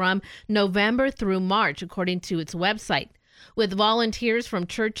individuals from November through March, according to its website. With volunteers from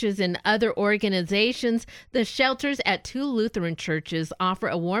churches and other organizations, the shelters at 2 Lutheran churches offer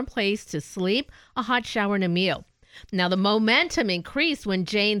a warm place to sleep, a hot shower, and a meal. Now, the momentum increased when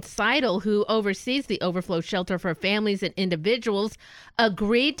Jane Seidel, who oversees the overflow shelter for families and individuals,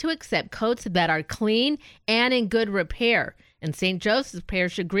 agreed to accept coats that are clean and in good repair, and St. Joseph's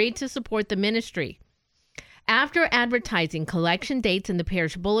Parish agreed to support the ministry. After advertising collection dates in the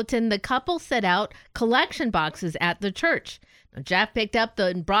parish bulletin, the couple set out collection boxes at the church. Now, Jeff picked up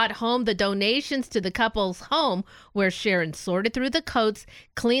and brought home the donations to the couple's home, where Sharon sorted through the coats,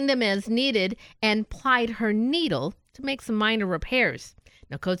 cleaned them as needed, and plied her needle to make some minor repairs.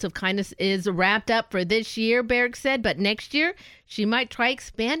 Now, Coats of Kindness is wrapped up for this year, Barrick said, but next year she might try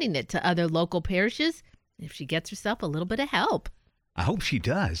expanding it to other local parishes if she gets herself a little bit of help. I hope she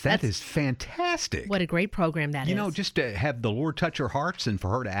does. That's fantastic. What a great program that is. You know, just to have the Lord touch her hearts and for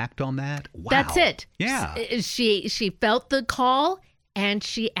her to act on that. Wow. That's it. Yeah. She felt the call and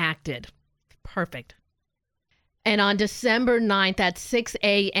she acted. Perfect. And on December 9th at 6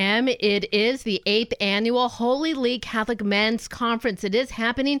 a.m., it is the 8th Annual Holy League Catholic Men's Conference. It is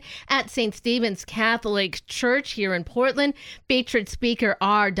happening at St. Stephen's Catholic Church here in Portland. Featured speaker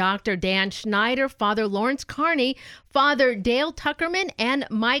are Dr. Dan Schneider, Father Lawrence Carney, Father Dale Tuckerman, and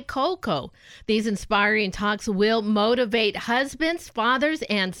Mike Coco. These inspiring talks will motivate husbands, fathers,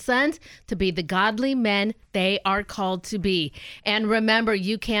 and sons to be the godly men they are called to be. And remember,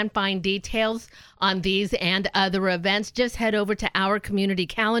 you can find details on these and other events. Just head over to our community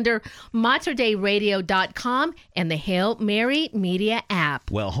calendar, materdeiradio.com, and the Hail Mary Media app.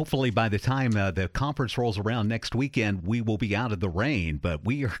 Well, hopefully by the time the conference rolls around next weekend, we will be out of the rain, but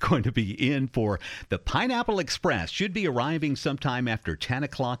we are going to be in for the Pineapple Express. Should be arriving sometime after 10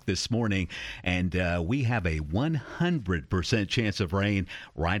 o'clock this morning, and we have a 100% chance of rain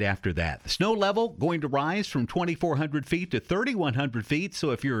right after that. The snow level going to rise from 2,400 feet to 3,100 feet,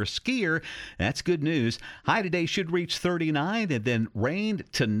 so if you're a skier, that's good news. High today should reach 39, and then rain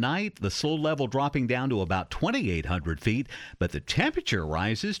tonight, the snow level dropping down to about 2,800 feet, but the temperature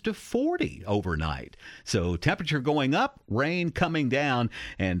rises to 40 overnight. So temperature going up, rain coming down,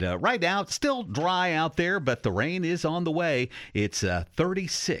 and right now it's still dry out there, but the rain is on the way. It's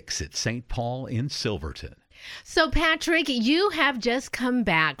 36 at St. Paul in Silverton. So, Patrick, you have just come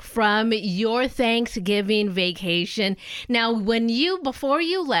back from your Thanksgiving vacation. Now, before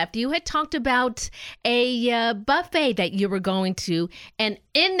you left, you had talked about a buffet that you were going to, and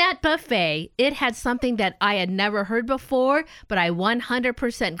in that buffet, it had something that I had never heard before, but I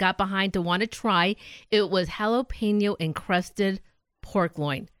 100% got behind to want to try. It was jalapeno encrusted pork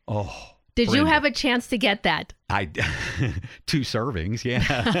loin. Oh. Did Brenda, you have a chance to get that? 2 servings, yeah.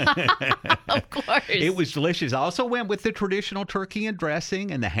 Of course. It was delicious. I also went with the traditional turkey and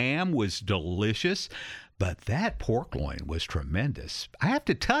dressing, and the ham was delicious. But that pork loin was tremendous. I have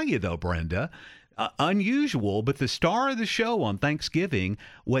to tell you, though, Brenda, unusual, but the star of the show on Thanksgiving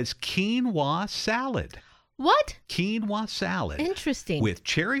was quinoa salad. What? Quinoa salad. Interesting. With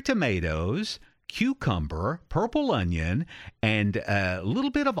cherry tomatoes, cucumber, purple onion, and a little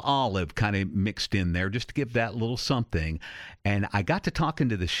bit of olive kind of mixed in there just to give that little something. And I got to talking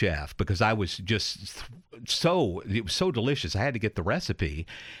to the chef because I was just it was so delicious. I had to get the recipe.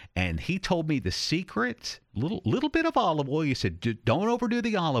 And he told me the secret, little bit of olive oil. He said, don't overdo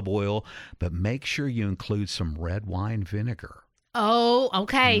the olive oil, but make sure you include some red wine vinegar. Oh,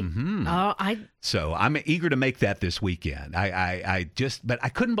 okay. Mm-hmm. Oh, So I'm eager to make that this weekend. But I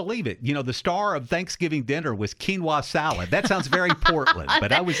couldn't believe it. You know, the star of Thanksgiving dinner was quinoa salad. That sounds very Portland,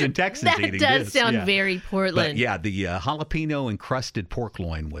 but I was in Texas eating this. That does sound very Portland. But yeah, the jalapeno encrusted pork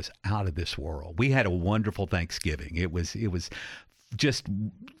loin was out of this world. We had a wonderful Thanksgiving. It was just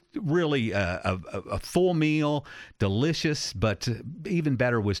really a full meal, delicious, but even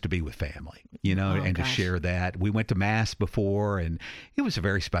better was to be with family, and to share that. We went to Mass before, and it was a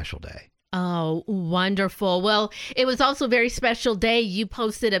very special day. Oh, wonderful. Well, it was also a very special day. You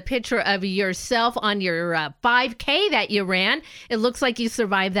posted a picture of yourself on your 5K that you ran. It looks like you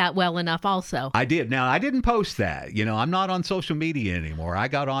survived that well enough also. I did. Now, I didn't post that. I'm not on social media anymore. I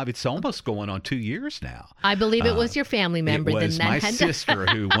got off. It's almost going on 2 years now. I believe it was your family member. It was my sister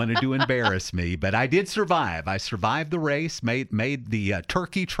who wanted to embarrass me, but I did survive. I survived the race, made the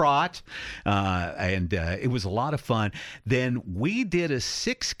turkey trot, and it was a lot of fun. Then we did a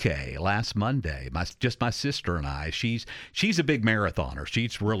 6K last Monday. My sister and I. She's a big marathoner.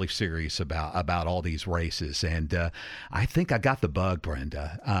 She's really serious about all these races, and I think I got the bug,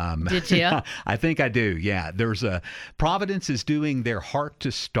 Brenda. Did you? I think I do. Yeah. There's Providence is doing their Heart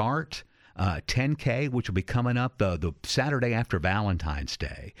to Start 10K, which will be coming up the Saturday after Valentine's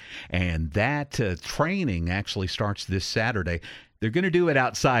Day, and that training actually starts this Saturday. They're going to do it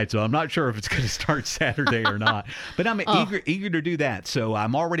outside, so I'm not sure if it's going to start Saturday or not. But I'm eager to do that. So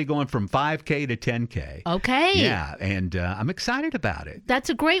I'm already going from 5K to 10K. Okay. Yeah, and I'm excited about it.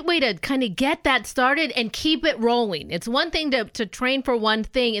 That's a great way to kind of get that started and keep it rolling. It's one thing to train for one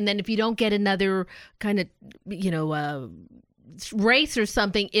thing, and then if you don't get another kind of, race or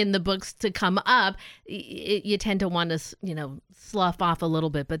something in the books to come up, you tend to want to, slough off a little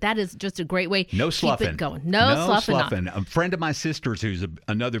bit. But that is just a great way no to sloughing. keep it going. No sloughing. A friend of my sister's who's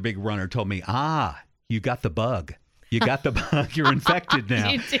another big runner told me, you got the bug. You got the bug. You're infected now.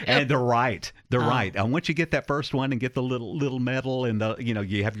 You do. And they're right. They're right. And once you get that first one and get the little medal and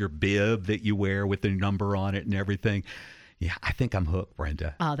you have your bib that you wear with the number on it and everything. Yeah, I think I'm hooked,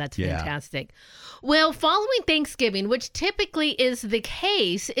 Brenda. Oh, that's fantastic. Well, following Thanksgiving, which typically is the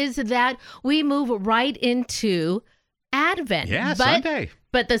case, is that we move right into Advent. Yeah, Sunday.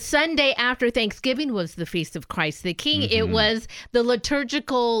 But the Sunday after Thanksgiving was the Feast of Christ the King. Mm-hmm. It was the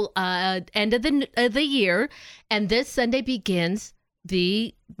liturgical end of the year, and this Sunday begins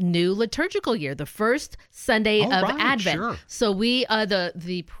the new liturgical year, the first Sunday of Advent. Sure. So we,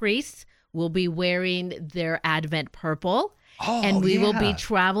 the priests, will be wearing their Advent purple. And we will be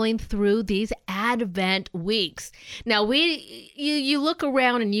traveling through these Advent weeks. Now, you look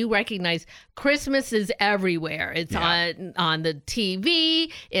around and you recognize Christmas is everywhere. It's on the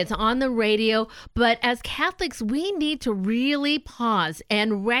TV, it's on the radio. But as Catholics, we need to really pause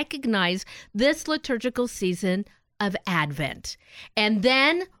and recognize this liturgical season of Advent. And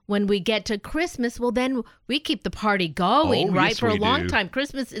then when we get to Christmas, well, then we keep the party going, right? Yes, for a long do. time.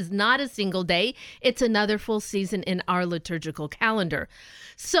 Christmas is not a single day. It's another full season in our liturgical calendar.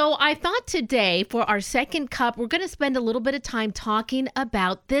 So I thought today for our second cup, we're going to spend a little bit of time talking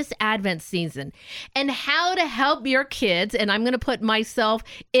about this Advent season and how to help your kids, and I'm going to put myself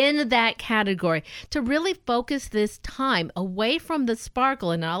in that category, to really focus this time away from the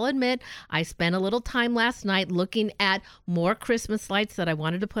sparkle. And I'll admit, I spent a little time last night looking at more Christmas lights that I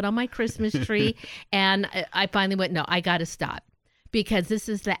wanted to put on my Christmas tree, and I finally went, no, I got to stop. Because this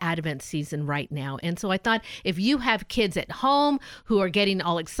is the Advent season right now. And so I thought if you have kids at home who are getting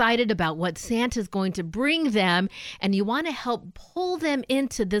all excited about what Santa's going to bring them, and you want to help pull them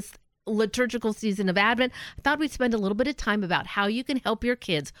into this liturgical season of Advent, I thought we'd spend a little bit of time about how you can help your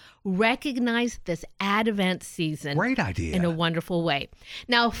kids recognize this Advent season. Great idea. In a wonderful way.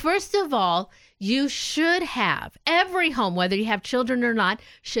 Now, first of all, you should have, every home, whether you have children or not,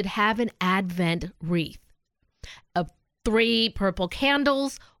 should have an Advent wreath. 3 purple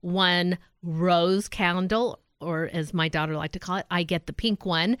candles, 1 rose candle, or as my daughter liked to call it, I get the pink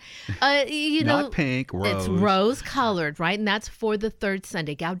one. Not pink, rose. It's rose colored, right? And that's for the third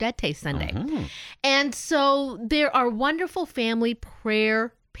Sunday, Gaudete Sunday. And so there are wonderful family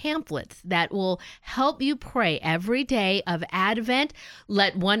prayer pamphlets that will help you pray every day of Advent.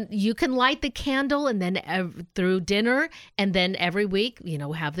 You can light the candle and then through dinner, and then every week,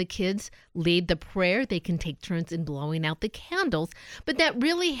 have the kids lead the prayer. They can take turns in blowing out the candles, but that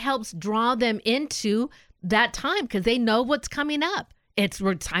really helps draw them into that time because they know what's coming up. It's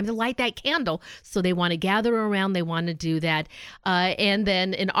time to light that candle. So they want to gather around. They want to do that. And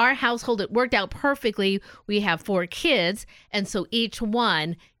then in our household, it worked out perfectly. We have 4 kids. And so each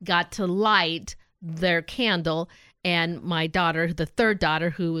one got to light their candle. And my daughter, the third daughter,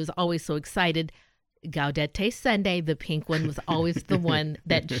 who was always so excited, Gaudete Sunday, the pink one, was always the one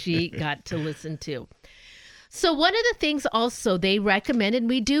that she got to listen to. So one of the things also they recommend, and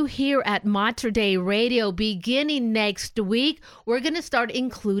we do here at Mater Dei Radio, beginning next week, we're going to start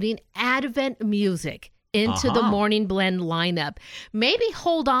including Advent music into the Morning Blend lineup. Maybe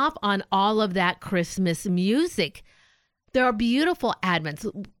hold off on all of that Christmas music. There are beautiful Advent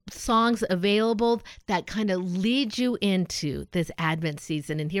songs available that kind of lead you into this Advent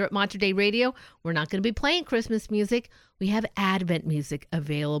season. And here at Mater Dei Radio, we're not going to be playing Christmas music. We have Advent music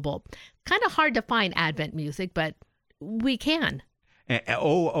available. Kind of hard to find Advent music, but we can.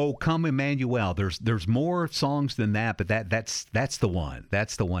 Oh, come Emmanuel. There's more songs than that, but that's the one.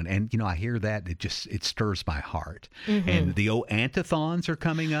 That's the one. And I hear that it stirs my heart. Mm-hmm. And the antiphons are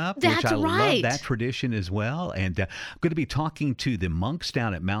coming up, which I love that tradition as well. And I'm going to be talking to the monks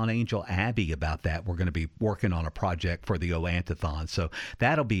down at Mount Angel Abbey about that. We're going to be working on a project for the antiphon, so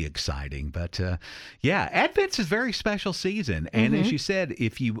that'll be exciting. But Advent's a very special season, and as you said,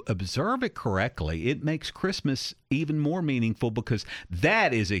 if you observe it correctly, it makes Christmas even more meaningful because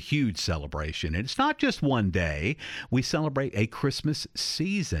that is a huge celebration. And it's not just one day. We celebrate a Christmas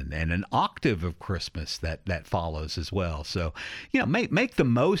season and an octave of Christmas that follows as well. So, make the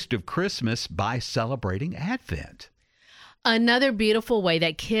most of Christmas by celebrating Advent. Another beautiful way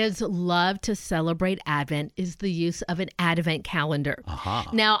that kids love to celebrate Advent is the use of an Advent calendar.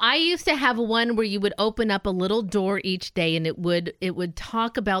 Now, I used to have one where you would open up a little door each day and it would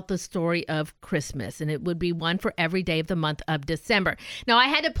talk about the story of Christmas, and it would be one for every day of the month of December. Now, I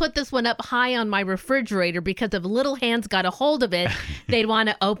had to put this one up high on my refrigerator because if little hands got a hold of it, they'd want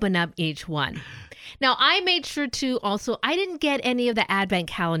to open up each one. Now, I made sure to also, I didn't get any of the Advent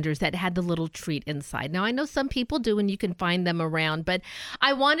calendars that had the little treat inside. Now, I know some people do and you can find them around, but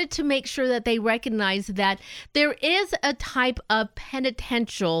I wanted to make sure that they recognize that there is a type of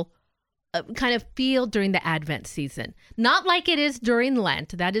penitential kind of feel during the Advent season. Not like it is during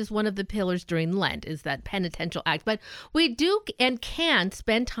Lent. That is one of the pillars during Lent, is that penitential act. But we do and can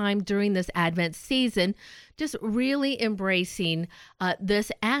spend time during this Advent season just really embracing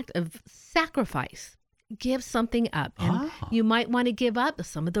this act of sacrifice. Give something up. And you might want to give up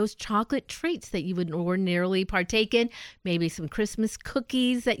some of those chocolate treats that you would ordinarily partake in, maybe some Christmas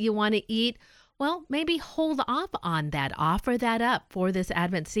cookies that you want to eat. Well, maybe hold off on that. Offer that up for this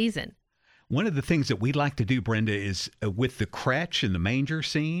Advent season. One of the things that we like to do, Brenda, is with the crèche and the manger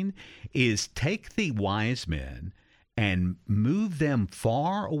scene, is take the wise men and move them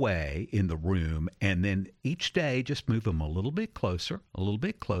far away in the room, and then each day just move them a little bit closer, a little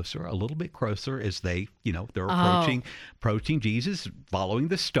bit closer, a little bit closer as they, they're approaching Jesus, following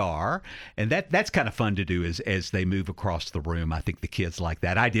the star. And that's kind of fun to do as they move across the room. I think the kids like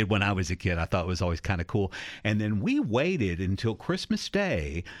that. I did when I was a kid. I thought it was always kind of cool. And then we waited until Christmas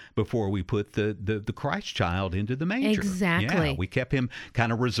Day before we put the Christ child into the manger. Exactly. Yeah, we kept him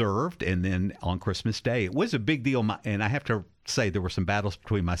kind of reserved, and then on Christmas Day, it was a big deal. And I have to say there were some battles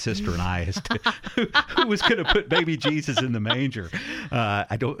between my sister and I as to who was going to put baby Jesus in the manger.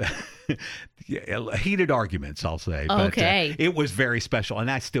 Heated arguments, I'll say. Okay. But it was very special, and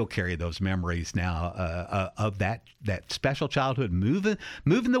I still carry those memories now of that special childhood,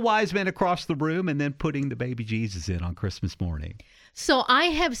 moving the wise men across the room and then putting the baby Jesus in on Christmas morning. So I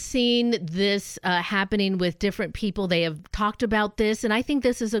have seen this happening with different people. They have talked about this, and I think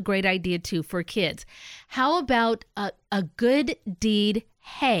this is a great idea, too, for kids. How about a good deed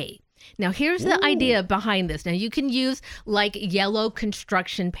hay? Now, here's the idea behind this. Now, you can use like yellow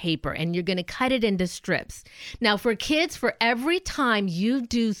construction paper, and you're going to cut it into strips. Now, for kids, for every time you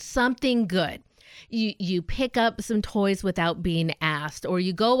do something good, you pick up some toys without being asked, or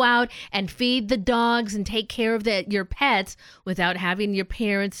you go out and feed the dogs and take care of your pets without having your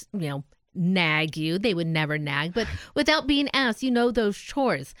parents, nag you. They would never nag, but without being asked, those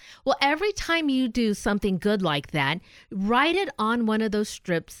chores. Well, every time you do something good like that, write it on one of those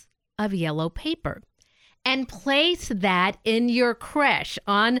strips of yellow paper and place that in your crèche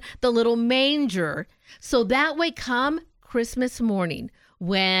on the little manger. So that way, come Christmas morning,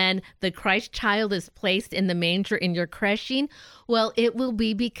 when the Christ child is placed in the manger in your crashing? Well, it will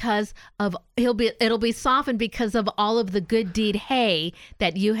be because of it'll be softened because of all of the good deed hay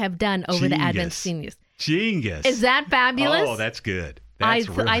that you have done over the Advent Seniors. Genius. Is that fabulous? Oh, that's good. I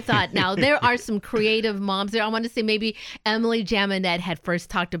thought, now, there are some creative moms there. I want to say maybe Emily Jaminet had first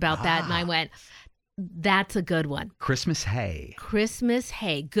talked about that, and I went, that's a good one. Christmas hay. Christmas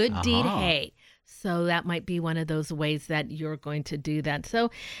hay. Good deed hay. So that might be one of those ways that you're going to do that. So,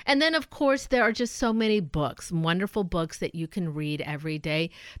 and then of course, there are just so many books, wonderful books that you can read every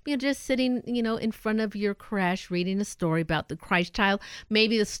day. Just sitting, in front of your creche, reading a story about the Christ child,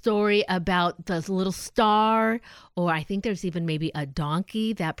 maybe a story about the little star, or I think there's even maybe a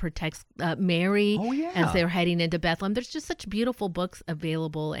donkey that protects Mary as they're heading into Bethlehem. There's just such beautiful books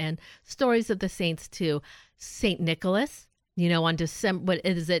available, and stories of the saints too. St. Nicholas, on December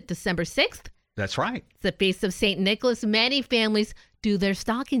 6th? That's right. It's the Feast of St. Nicholas. Many families do their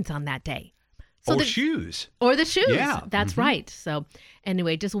stockings on that day. So shoes. Or the shoes. Yeah. That's right. So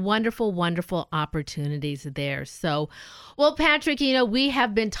anyway, just wonderful, wonderful opportunities there. So, well, Patrick, we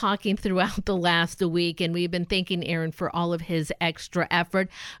have been talking throughout the last week, and we've been thanking Aaron for all of his extra effort.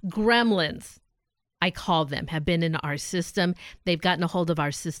 Gremlins, I call them, have been in our system. They've gotten a hold of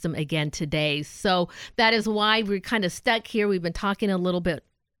our system again today. So that is why we're kind of stuck here. We've been talking a little bit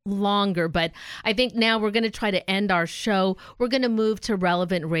longer, but I think now we're going to try to end our show. We're going to move to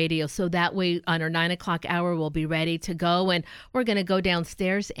Relevant Radio, so that way on our 9 o'clock hour we'll be ready to go, and we're going to go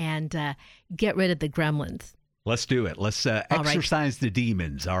downstairs and get rid of the gremlins. Let's do it. Let's exorcise the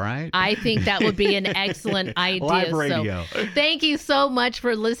demons, all right? I think that would be an excellent idea. Live radio. So, thank you so much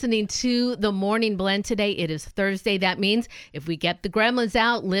for listening to The Morning Blend today. It is Thursday. That means if we get the gremlins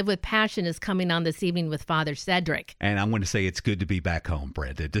out, Live with Passion is coming on this evening with Father Cedric. And I'm going to say it's good to be back home,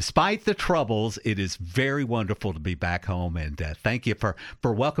 Brenda. Despite the troubles, it is very wonderful to be back home. And thank you for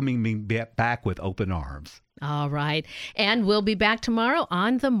welcoming me back with open arms. All right. And we'll be back tomorrow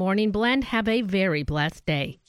on The Morning Blend. Have a very blessed day.